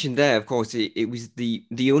 You mentioned there, of course, it was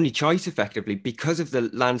the only choice, effectively, because of the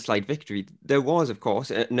landslide victory. There was, of course,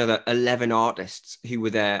 another 11 artists who were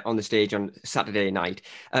there on the stage on Saturday night.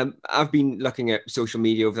 I've been looking at social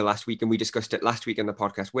media over the last week, and we discussed it last week on the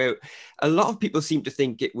podcast, where a lot of people seem to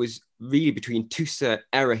think it was really between Tusse,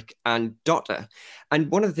 Eric and Dotter. And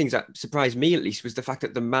one of the things that surprised me, at least, was the fact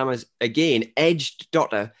that the Mamas, again, edged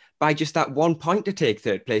Dotter by just that 1 point to take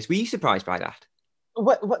third place. Were you surprised by that?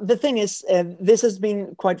 What the thing is, this has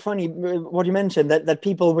been quite funny, what you mentioned, that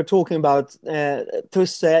people were talking about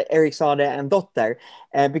Tusse, Erik Saade and Dotter,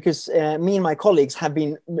 because me and my colleagues have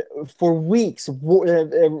been for weeks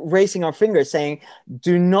raising our fingers saying,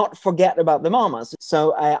 do not forget about the Mamas.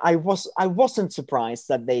 So I wasn't surprised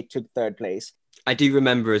that they took third place. I do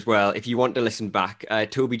remember as well, if you want to listen back,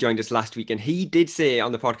 Toby joined us last week, and he did say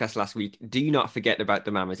on the podcast last week, do not forget about the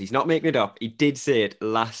Mamas. He's not making it up. He did say it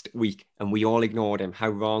last week, and we all ignored him. How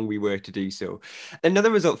wrong we were to do so. Another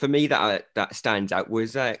result for me that stands out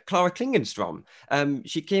was Clara Klingenstrom.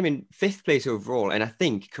 She came in 5th place overall, and I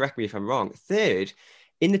think, correct me if I'm wrong, 3rd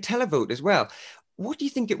in the televote as well. What do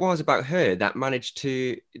you think it was about her that managed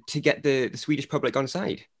to get the Swedish public on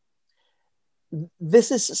side?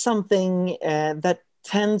 This is something that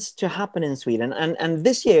tends to happen in Sweden. And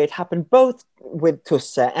this year it happened both with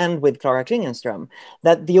Tusse and with Clara Klingenström,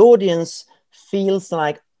 that the audience feels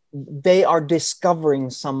like, they are discovering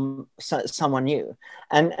someone new.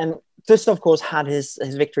 And Tusse, of course, had his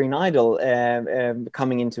victory in Idol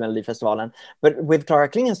coming into Melodifestivalen, but with Clara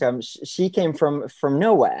Klingenström, she came from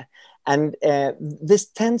nowhere. And this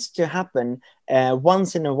tends to happen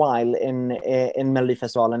once in a while in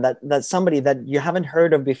Melodifestivalen, that somebody that you haven't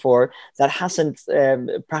heard of before, that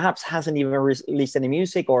perhaps hasn't even released any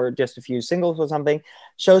music or just a few singles or something,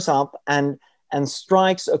 shows up and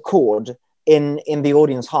strikes a chord in the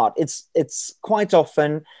audience heart. It's quite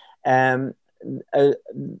often a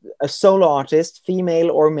solo artist, female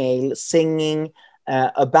or male, singing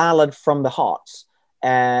a ballad from the heart,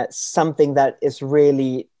 something that is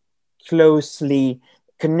really closely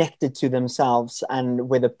connected to themselves and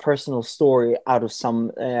with a personal story out of some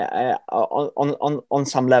on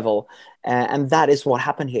some level, and that is what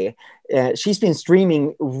happened here. She's been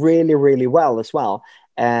streaming really, really well as well.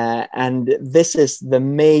 And this is the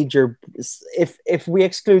major, if we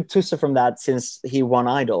exclude Tusse from that, since he won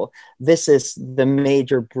Idol, this is the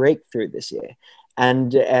major breakthrough this year.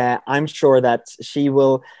 And I'm sure that she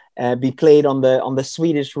will be played on the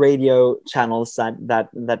Swedish radio channels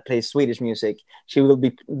that play Swedish music.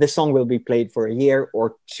 The song will be played for a year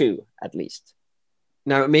or two at least.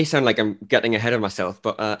 Now, it may sound like I'm getting ahead of myself,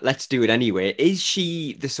 but let's do it anyway. Is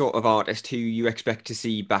she the sort of artist who you expect to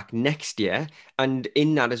see back next year? And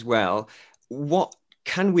in that as well, what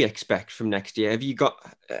can we expect from next year? Have you got,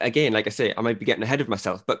 again, like I say, I might be getting ahead of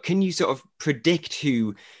myself, but can you sort of predict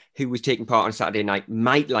who was taking part on Saturday night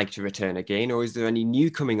might like to return again? Or is there any new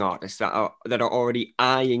coming artists that are already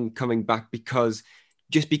eyeing coming back because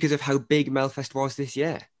of how big Melfest was this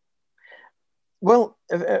year? Well,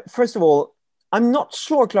 first of all, I'm not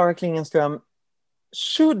sure Clara Klingenström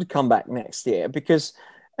should come back next year, because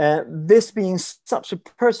this being such a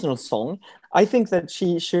personal song, I think that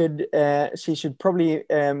she should probably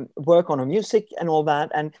work on her music and all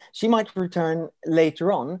that, and she might return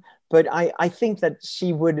later on. But I think that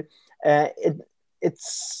she would.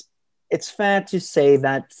 It's fair to say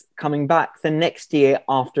that coming back the next year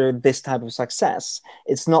after this type of success,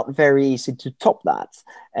 it's not very easy to top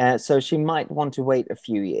that. So she might want to wait a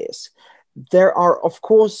few years. There are, of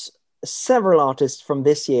course, several artists from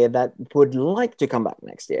this year that would like to come back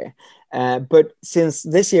next year. But since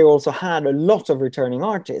this year also had a lot of returning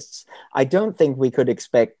artists, I don't think we could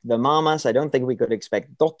expect the Mamas. I don't think we could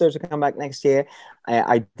expect Dotter to come back next year.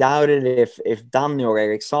 I doubt it if Danny or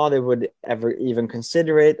Erik Saade would ever even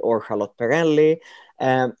consider it, or Charlotte Perrelli.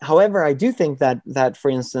 However, I do think that for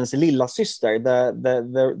instance, Lilla Syster,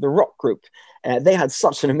 the rock group, they had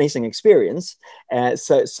such an amazing experience.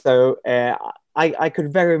 So I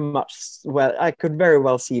could very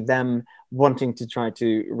well see them wanting to try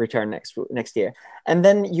to return next year. And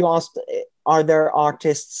then you asked, are there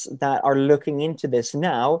artists that are looking into this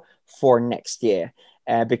now for next year?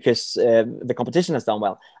 Because the competition has done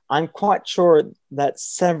well. I'm quite sure that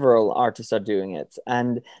several artists are doing it.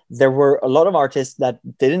 And there were a lot of artists that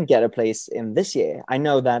didn't get a place in this year. I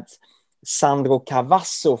know that Sandro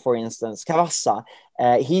Cavasso, for instance,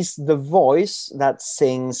 he's the voice that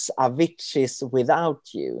sings Avicii's Without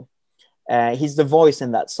You. He's the voice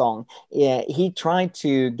in that song. He tried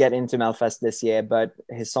to get into Melfest this year, but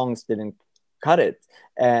his songs didn't cut it.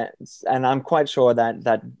 And I'm quite sure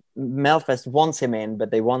that Melfest wants him in,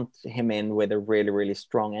 but they want him in with a really, really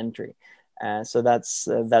strong entry. So that's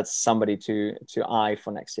somebody to eye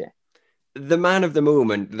for next year. The man of the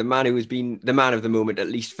moment, the man who has been the man of the moment, at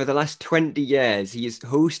least for the last 20 years, he has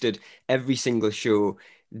hosted every single show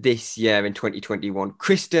this year in 2021,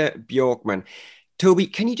 Christer Björkman. Toby,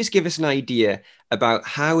 can you just give us an idea about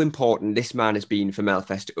how important this man has been for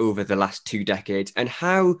Melfest over the last 2 decades, and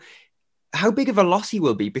how big of a loss he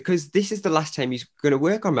will be, because this is the last time he's going to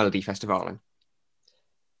work on Melodifestivalen?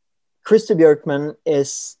 Christer Björkman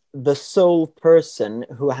is the sole person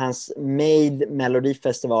who has made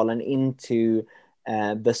Melodifestivalen into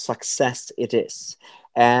the success it is.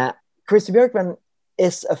 Christer Björkman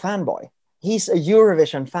is a fanboy. He's a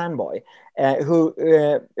Eurovision fanboy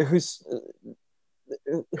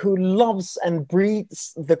who loves and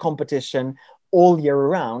breathes the competition all year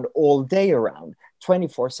round, all day around,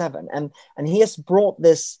 24/7. And he has brought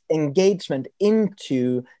this engagement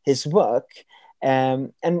into his work.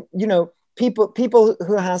 And, you know, people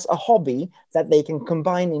who has a hobby that they can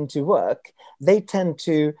combine into work, they tend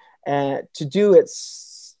to do it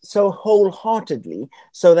so wholeheartedly,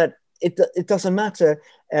 so that it doesn't matter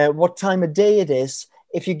what time of day it is.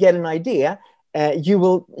 If you get an idea, you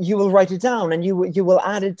will write it down, and you will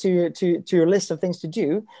add it to your list of things to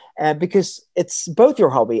do, because it's both your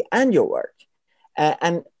hobby and your work.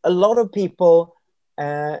 And a lot of people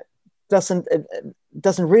doesn't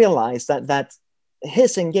realize that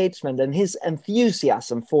his engagement and his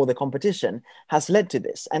enthusiasm for the competition has led to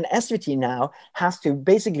this. And SVT now has to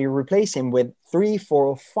basically replace him with 3, 4,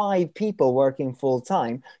 or 5 people working full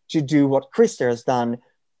time to do what Christer has done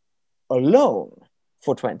alone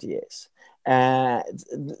for 20 years.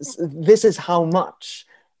 This is how much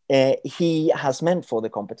he has meant for the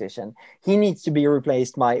competition. He needs to be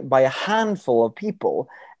replaced by a handful of people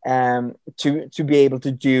to be able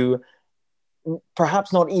to do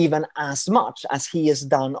perhaps not even as much as he has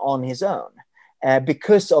done on his own,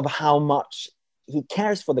 because of how much he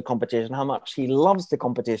cares for the competition, how much he loves the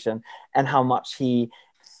competition, and how much he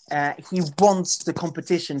wants the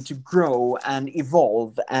competition to grow and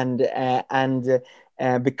evolve and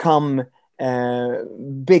become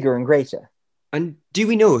bigger and greater. And do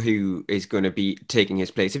we know who is going to be taking his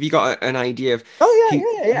place? Have you got an idea of who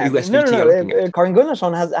SVT are looking at? Karin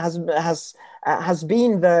Gunnarsson has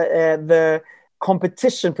been the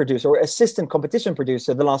competition producer or assistant competition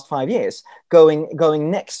producer the last 5 years, going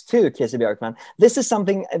next to Kirsi Björkman. This is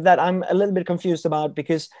something that I'm a little bit confused about,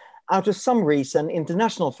 because out of some reason,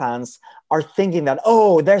 international fans are thinking that,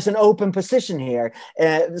 oh, there's an open position here.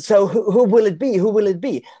 So who will it be? Who will it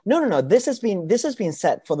be? No. This has been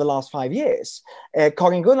set for the last 5 years.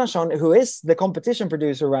 Karin Gunnarsson, who is the competition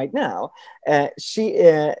producer right now, she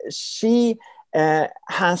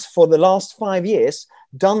has for the last 5 years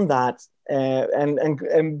done that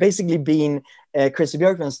and basically been Kirsi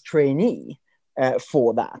Björkman's trainee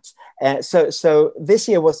for that. So this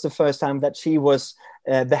year was the first time that she was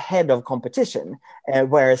the head of competition,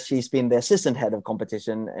 whereas she's been the assistant head of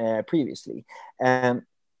competition previously. And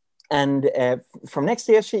from next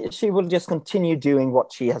year, she will just continue doing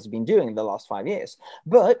what she has been doing the last 5 years.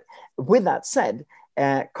 But with that said,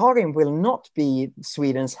 Karin will not be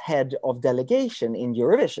Sweden's head of delegation in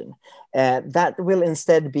Eurovision. That will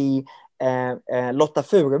instead be Lotta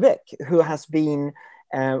Furebäck, who has been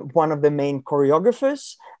one of the main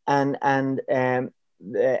choreographers and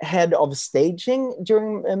head of staging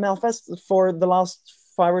during Melfest for the last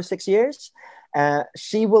 5 or 6 years.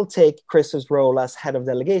 She will take Chris's role as head of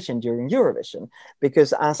delegation during Eurovision,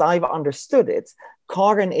 because as I've understood it,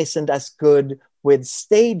 Karin isn't as good with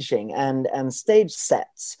staging and stage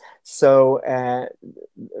sets. So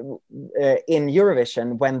in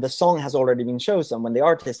Eurovision, when the song has already been chosen, when the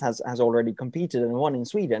artist has already competed and won in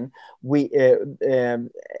Sweden,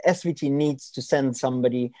 SVT needs to send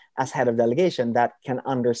somebody as head of delegation that can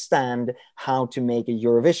understand how to make a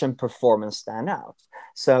Eurovision performance stand out.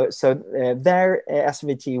 So there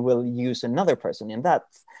SVT will use another person in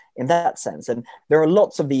that sense. And there are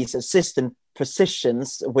lots of these assistant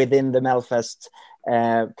positions within the Melfest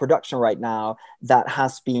production right now that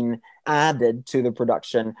has been added to the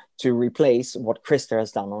production to replace what Christer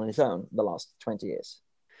has done on his own the last 20 years.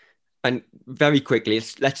 And very quickly,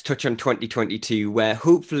 let's touch on 2022, where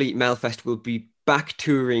hopefully Melfest will be back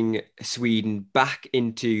touring Sweden, back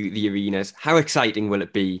into the arenas. How exciting will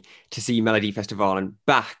it be to see Melodifestivalen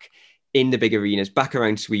back in the big arenas, back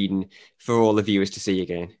around Sweden for all the viewers to see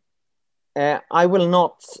again? I will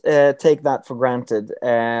not take that for granted.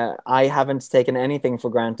 I haven't taken anything for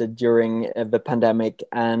granted during the pandemic,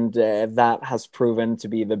 and that has proven to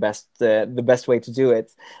be the best way to do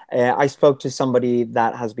it. I spoke to somebody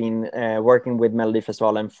that has been working with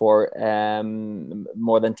Melodifestivalen for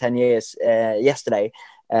more than 10 years yesterday,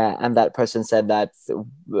 and that person said that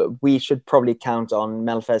we should probably count on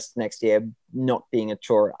Melfest next year not being a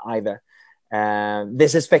tour either.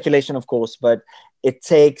 This is speculation, of course, but it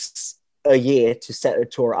takes a year to set a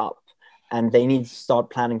tour up, and they need to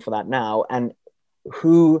start planning for that now. And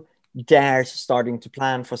who dares starting to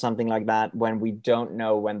plan for something like that when we don't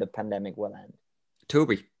know when the pandemic will end?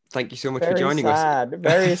 Toby, thank you so much for joining us.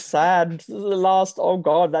 Very sad. Oh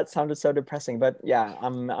God, that sounded so depressing. But yeah,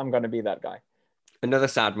 I'm gonna be that guy. Another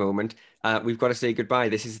sad moment. We've got to say goodbye.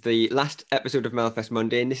 This is the last episode of Melfest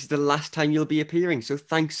Monday, and this is the last time you'll be appearing. So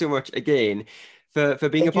thanks so much again for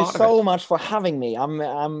being a part of it. Thank you so much for having me.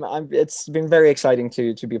 It's been very exciting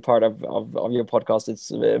to be part of your podcast.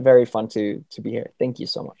 It's very fun to be here. Thank you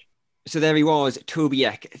so much. So there he was, Toby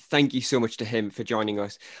Ek. Thank you so much to him for joining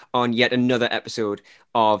us on yet another episode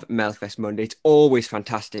of Melfest Monday. It's always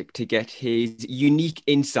fantastic to get his unique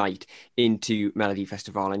insight into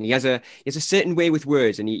Melodifestivalen, and he has a certain way with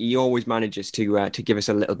words, and he always manages to give us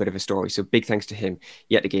a little bit of a story. So big thanks to him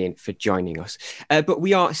yet again for joining us. But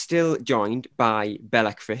we are still joined by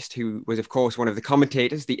Bella Christ, who was of course one of the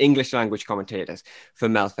commentators, the English language commentators for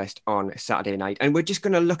Melfest on Saturday night, and we're just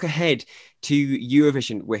going to look ahead to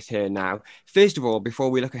Eurovision with her now. First of all, before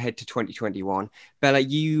we look ahead to 2021, Bella,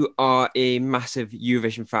 you are a massive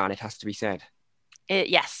Eurovision fan, it has to be said.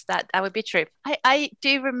 Yes, that would be true. I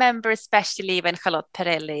do remember, especially when Charlotte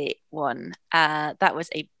Perrelli won. That was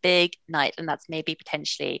a big night, and that's maybe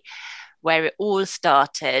potentially where it all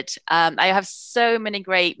started. I have so many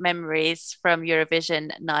great memories from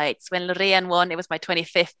Eurovision nights. When Loreen won, it was my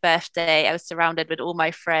 25th birthday. I was surrounded with all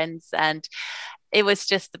my friends, and it was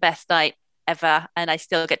just the best night ever. And I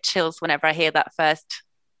still get chills whenever I hear that first,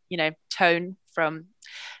 tone from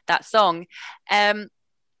that song.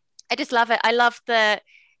 I just love it. I love the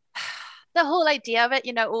whole idea of it,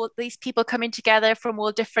 all these people coming together from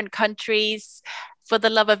all different countries for the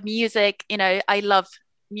love of music. I love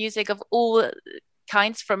music of all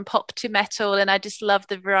kinds, from pop to metal, and I just love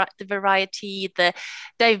the variety, the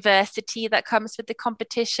diversity that comes with the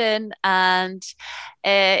competition, and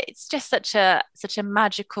it's just such a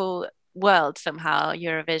magical world somehow,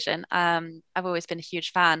 Eurovision. I've always been a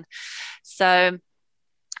huge fan. So,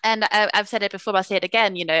 and I've said it before, but I'll say it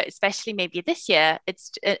again, especially maybe this year,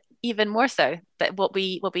 it's even more so that what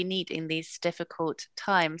we need in these difficult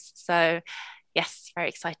times. So yes, very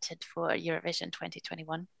excited for Eurovision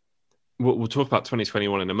 2021. We'll talk about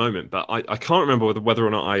 2021 in a moment, but I can't remember whether or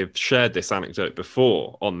not I've shared this anecdote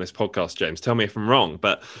before on this podcast, James. Tell me if I'm wrong,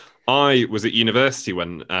 but I was at university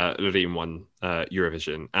when Loreen won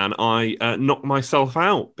Eurovision, and I knocked myself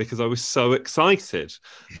out because I was so excited.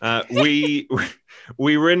 We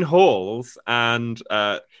were in halls, and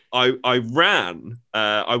I ran.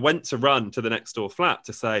 I went to run to the next door flat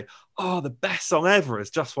to say, "Oh, the best song ever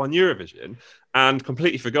has just won Eurovision," and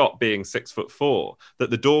completely forgot, being 6'4",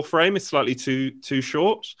 that the door frame is slightly too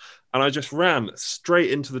short. And I just ran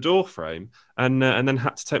straight into the door frame, and then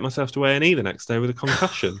had to take myself to A&E the next day with a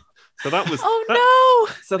concussion. So that was no!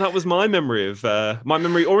 So that was my memory,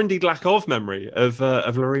 or indeed lack of memory, of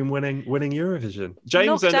Loreen winning Eurovision.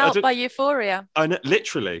 James, knocked out by euphoria. I know,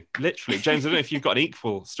 literally. James, I don't know if you've got an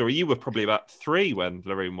equal story. You were probably about 3 when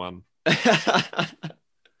Loreen won.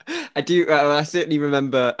 I do. I certainly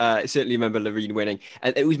remember. Loreen winning.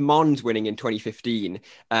 It was Mons winning in 2015,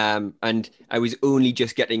 and I was only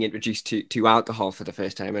just getting introduced to alcohol for the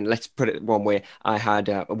first time. And let's put it one way: I had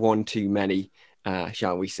one too many,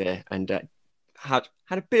 shall we say, and had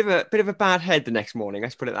a bit of a bad head the next morning.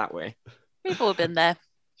 Let's put it that way. We've all been there.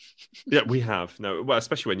 Yeah, we have. No, well,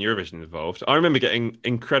 especially when Eurovision is involved. I remember getting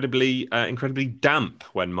incredibly damp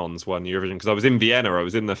when Mons won Eurovision, because I was in Vienna. I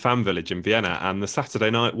was in the fan village in Vienna, and the Saturday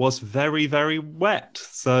night was very, very wet.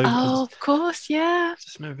 So, of course, yeah. I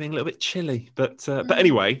just remember being a little bit chilly. But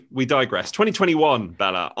anyway, we digress. 2021,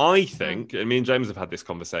 Bella. I think, and me and James have had this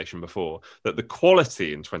conversation before, that the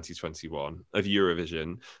quality in 2021 of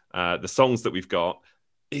Eurovision, the songs that we've got,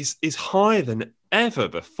 is higher than ever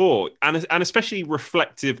before, and especially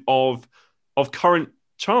reflective of current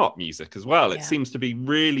chart music as well. It seems to be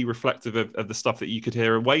really reflective of the stuff that you could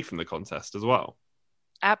hear away from the contest as well.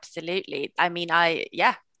 Absolutely. I mean,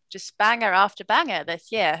 just banger after banger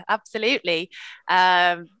this year. Absolutely.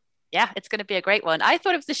 It's going to be a great one. I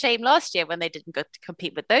thought it was a shame last year when they didn't go to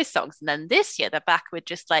compete with those songs, and then this year they're back with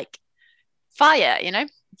just like fire.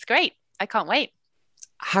 It's great. I can't wait.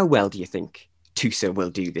 How well do you think Tusa will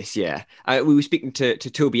do this year? We were speaking to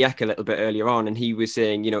Toby Eck a little bit earlier on, and he was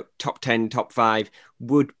saying, top 10, top 5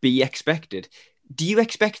 would be expected. Do you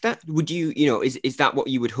expect that? Would you, is that what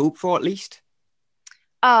you would hope for at least?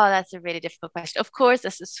 Oh, that's a really difficult question. Of course,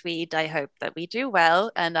 as a Swede, I hope that we do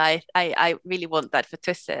well. And I really want that for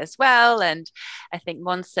Tusse as well. And I think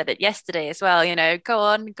Mons said it yesterday as well,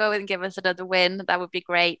 go and give us another win. That would be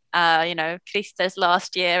great. Christer's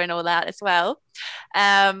last year and all that as well.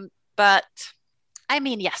 But I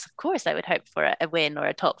mean, yes, of course, I would hope for a win or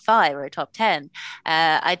a top 5 or a top 10.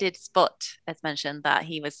 I did spot, as mentioned, that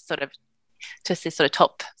he was sort of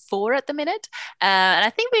top 4 at the minute. And I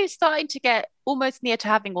think we're starting to get almost near to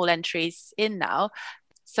having all entries in now.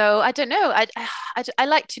 So I don't know. I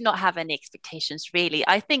like to not have any expectations, really.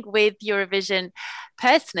 I think with Eurovision,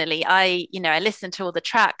 personally, I listen to all the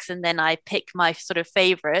tracks and then I pick my sort of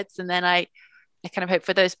favorites, and then I kind of hope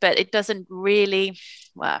for those, but it doesn't really,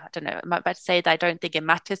 I don't know, I'm about to say that I don't think it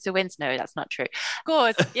matters who wins. No, that's not true. Of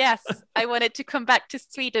course, yes, I wanted to come back to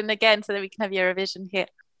Sweden again so that we can have Eurovision here.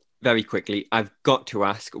 Very quickly, I've got to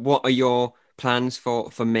ask, what are your plans for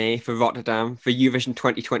May, for Rotterdam, for Eurovision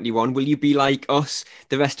 2021? Will you be like us,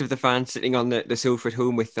 the rest of the fans, sitting on the sofa at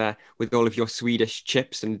home with all of your Swedish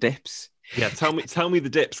chips and dips? Yeah, tell me the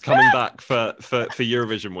dips coming back for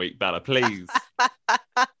Eurovision week, Bella, please.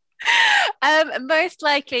 Most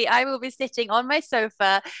likely I will be sitting on my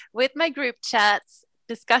sofa with my group chats,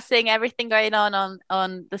 discussing everything going on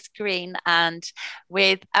the screen, and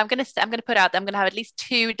I'm gonna put out that I'm gonna have at least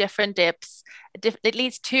 2 different dips, at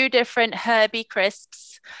least 2 different herby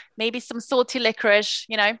crisps, maybe some salty licorice.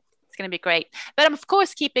 It's going to be great. But I'm of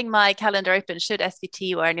course keeping my calendar open should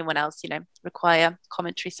SVT or anyone else require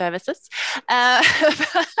commentary services. No,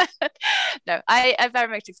 I very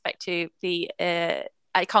much expect to be.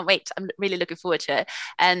 I can't wait. I'm really looking forward to it.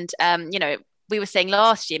 And we were saying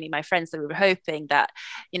last year, me and my friends, that we were hoping that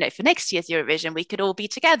for next year's Eurovision we could all be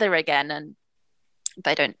together again.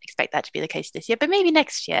 But I don't expect that to be the case this year. But maybe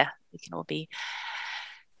next year we can all be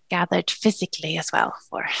gathered physically as well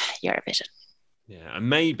for Eurovision. Yeah, and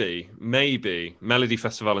maybe Melody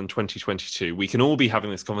Festival in 2022, we can all be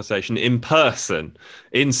having this conversation in person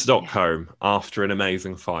in Stockholm after an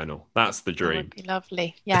amazing final. That's the dream. That would be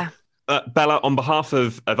lovely. Yeah. Bella, on behalf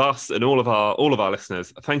of us and all of our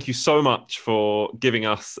listeners, thank you so much for giving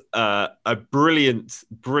us a brilliant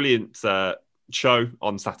show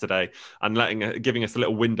on Saturday and giving us a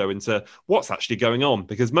little window into what's actually going on,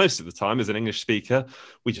 because most of the time as an English speaker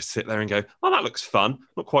we just sit there and go, oh, that looks fun,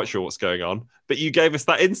 not quite sure what's going on, but you gave us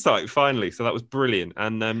that insight finally, so that was brilliant.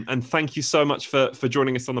 And thank you so much for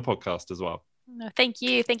joining us on the podcast as well. No, thank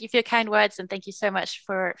you for your kind words, and thank you so much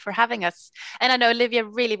for having us. And I know Olivia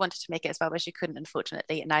really wanted to make it as well, but she couldn't,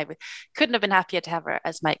 unfortunately, and I couldn't have been happier to have her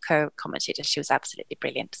as my co-commentator. She was absolutely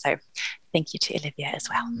brilliant, so thank you to Olivia as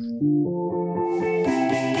well.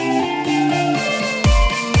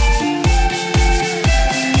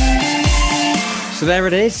 So there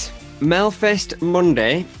it is, Melfest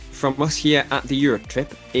Monday from us here at the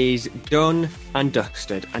Eurotrip is done and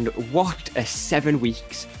dusted, and what a 7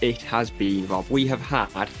 weeks it has been, Rob. We have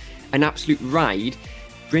had an absolute ride,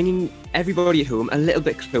 bringing everybody at home a little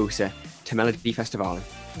bit closer to Melody Festivalen.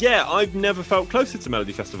 Yeah, I've never felt closer to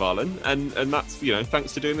Melody Festivalen, and that's,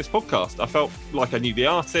 thanks to doing this podcast. I felt like I knew the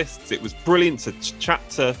artists. It was brilliant to chat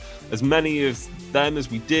to as many of them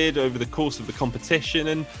as we did over the course of the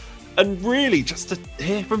competition, and really just to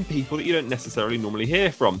hear from people that you don't necessarily normally hear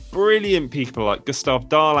from. Brilliant people like Gustav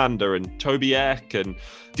Darlander and Toby Ek and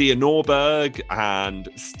Dia Norberg and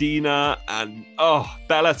Stina and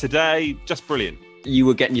Bella today. Just brilliant. You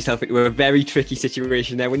were getting yourself into a very tricky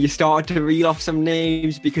situation there when you started to reel off some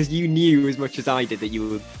names, because you knew as much as I did that you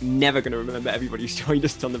were never going to remember everybody who's joined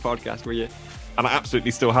us on the podcast, were you? And I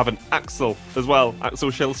absolutely still haven't. Axel as well,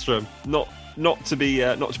 Axel Schillström, not to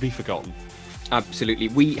be forgotten. Absolutely.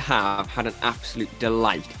 We have had an absolute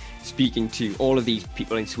delight speaking to all of these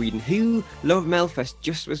people in Sweden who love Melfest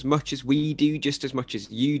just as much as we do, just as much as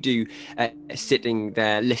you do, sitting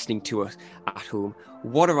there listening to us at home.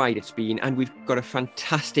 What a ride it's been, and we've got a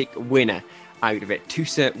fantastic winner out of it.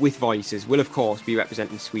 Tusse with Voices will, of course, be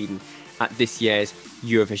representing Sweden at this year's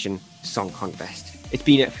Eurovision Song Contest. It's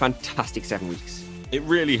been a fantastic 7 weeks. It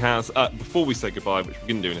really has. Before we say goodbye, which we're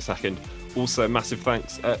going to do in a second, also massive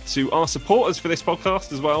thanks to our supporters for this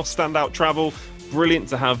podcast as well. Standout Travel, brilliant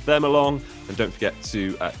to have them along. And don't forget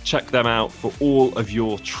to check them out for all of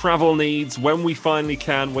your travel needs when we finally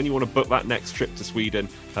can. When you want to book that next trip to Sweden,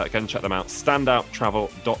 again, check them out,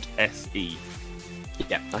 standouttravel.se.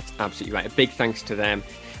 Yeah, that's absolutely right. A big thanks to them.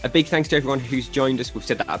 A big thanks to everyone who's joined us. We've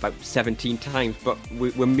said that about 17 times, but we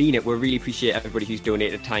mean it. We really appreciate everybody who's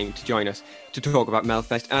donated time to join us to talk about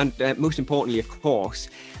Melfest. And most importantly, of course,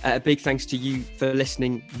 a big thanks to you for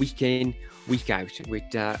listening week in, week out.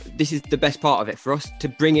 This is the best part of it for us, to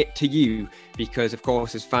bring it to you, because, of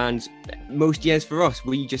course, as fans, most years for us,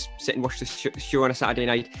 we just sit and watch the show on a Saturday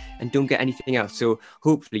night and don't get anything else. So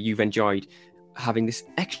hopefully you've enjoyed having this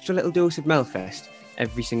extra little dose of Melfest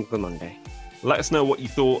every single Monday. Let us know what you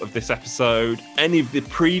thought of this episode, any of the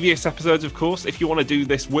previous episodes, of course. If you want to do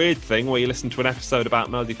this weird thing where you listen to an episode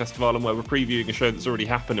about Melody Festival and where we're previewing a show that's already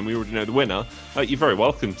happened and we already know the winner, you're very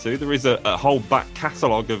welcome to. There is a whole back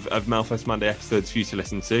catalogue of Melfest Monday episodes for you to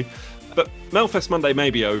listen to. But Melfest Monday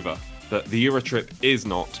may be over, but the Eurotrip is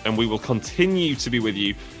not, and we will continue to be with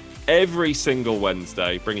you every single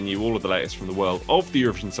Wednesday, bringing you all of the latest from the world of the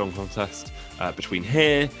Eurovision Song Contest, between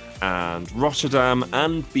here and Rotterdam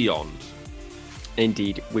and beyond.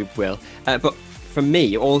 Indeed, we will. But from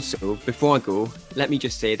me also, before I go, let me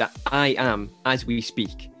just say that I am, as we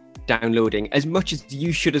speak, downloading, as much as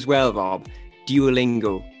you should as well, Rob,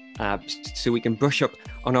 Duolingo, so we can brush up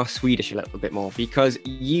on our Swedish a little bit more, because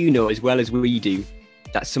you know as well as we do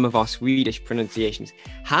that some of our Swedish pronunciations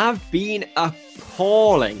have been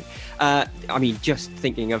appalling. Just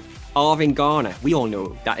thinking of Arvingana. We all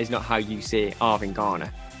know that is not how you say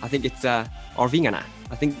Arvingana. I think it's Arvingana.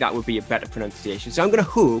 I think that would be a better pronunciation. So I'm going to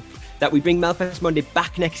hope that we bring Melfest Monday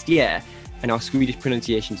back next year and our Swedish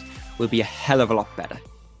pronunciations will be a hell of a lot better.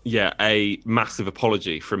 Yeah, a massive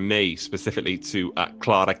apology from me specifically to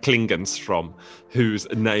Clara Klingenstrom, whose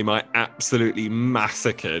name I absolutely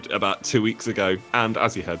massacred about 2 weeks ago, and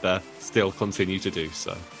as you heard there, still continue to do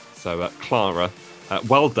so. So, Clara,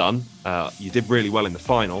 well done. You did really well in the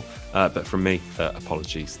final, but from me,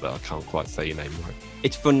 apologies that I can't quite say your name right.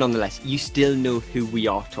 It's fun nonetheless. You still know who we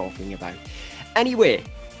are talking about. Anyway,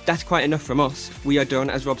 that's quite enough from us. We are done.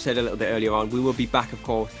 As Rob said a little bit earlier on, we will be back, of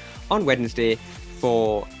course, on Wednesday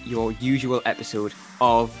for your usual episode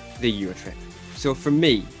of the Eurotrip. So from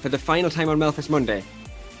me, for the final time on Melfest Monday,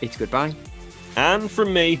 it's goodbye. And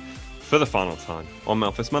from me, for the final time on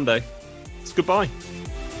Melfest Monday, it's goodbye.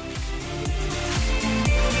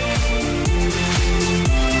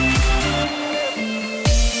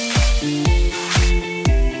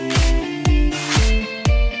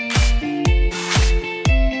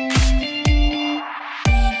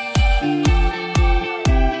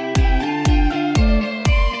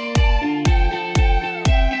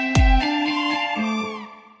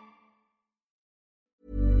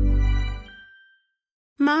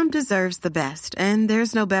 Mom deserves the best, and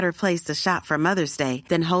there's no better place to shop for Mother's Day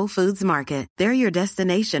than Whole Foods Market. They're your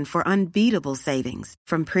destination for unbeatable savings,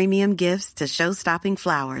 from premium gifts to show-stopping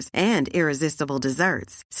flowers and irresistible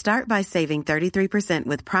desserts. Start by saving 33%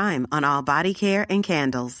 with Prime on all body care and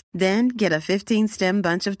candles. Then get a 15-stem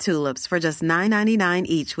bunch of tulips for just $9.99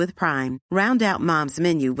 each with Prime. Round out Mom's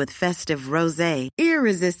menu with festive rosé,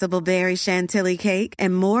 irresistible berry chantilly cake,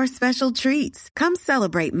 and more special treats. Come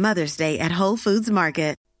celebrate Mother's Day at Whole Foods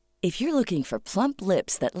Market. If you're looking for plump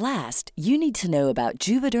lips that last, you need to know about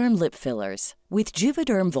Juvederm lip fillers. With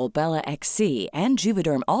Juvederm Volbella XC and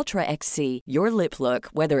Juvederm Ultra XC, your lip look,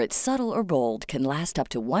 whether it's subtle or bold, can last up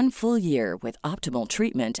to 1 full year with optimal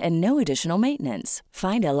treatment and no additional maintenance.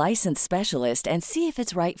 Find a licensed specialist and see if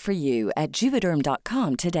it's right for you at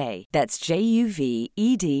Juvederm.com today. That's JUVEDERM.com.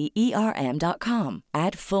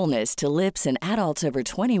 Add fullness to lips in adults over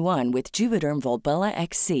 21 with Juvederm Volbella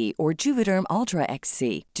XC or Juvederm Ultra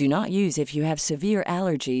XC. Do not use if you have severe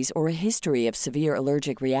allergies or a history of severe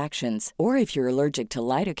allergic reactions, or if you're allergic to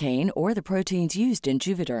lidocaine or the proteins used in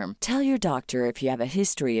Juvederm. Tell your doctor if you have a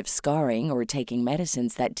history of scarring or taking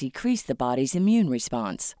medicines that decrease the body's immune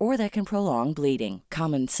response or that can prolong bleeding.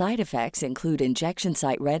 Common side effects include injection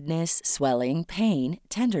site redness, swelling, pain,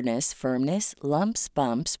 tenderness, firmness, lumps,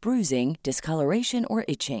 bumps, bruising, discoloration, or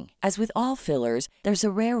itching. As with all fillers, there's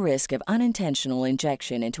a rare risk of unintentional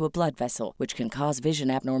injection into a blood vessel, which can cause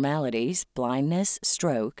vision abnormalities, blindness,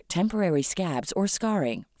 stroke, temporary scabs, or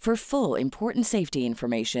scarring. For full, important safety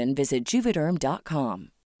information, visit Juvederm.com.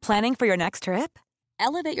 Planning for your next trip?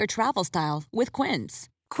 Elevate your travel style with Quince.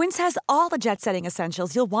 Quince has all the jet-setting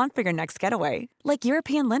essentials you'll want for your next getaway, like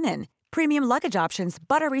European linen, premium luggage options,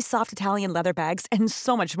 buttery soft Italian leather bags, and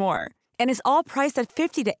so much more. And is all priced at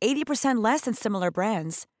 50 to 80% less than similar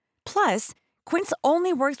brands. Plus, Quince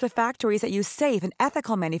only works with factories that use safe and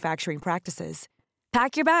ethical manufacturing practices.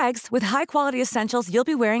 Pack your bags with high-quality essentials you'll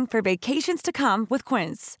be wearing for vacations to come with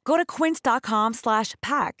Quince. Go to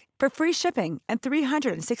quince.com/pack for free shipping and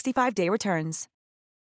 365-day returns.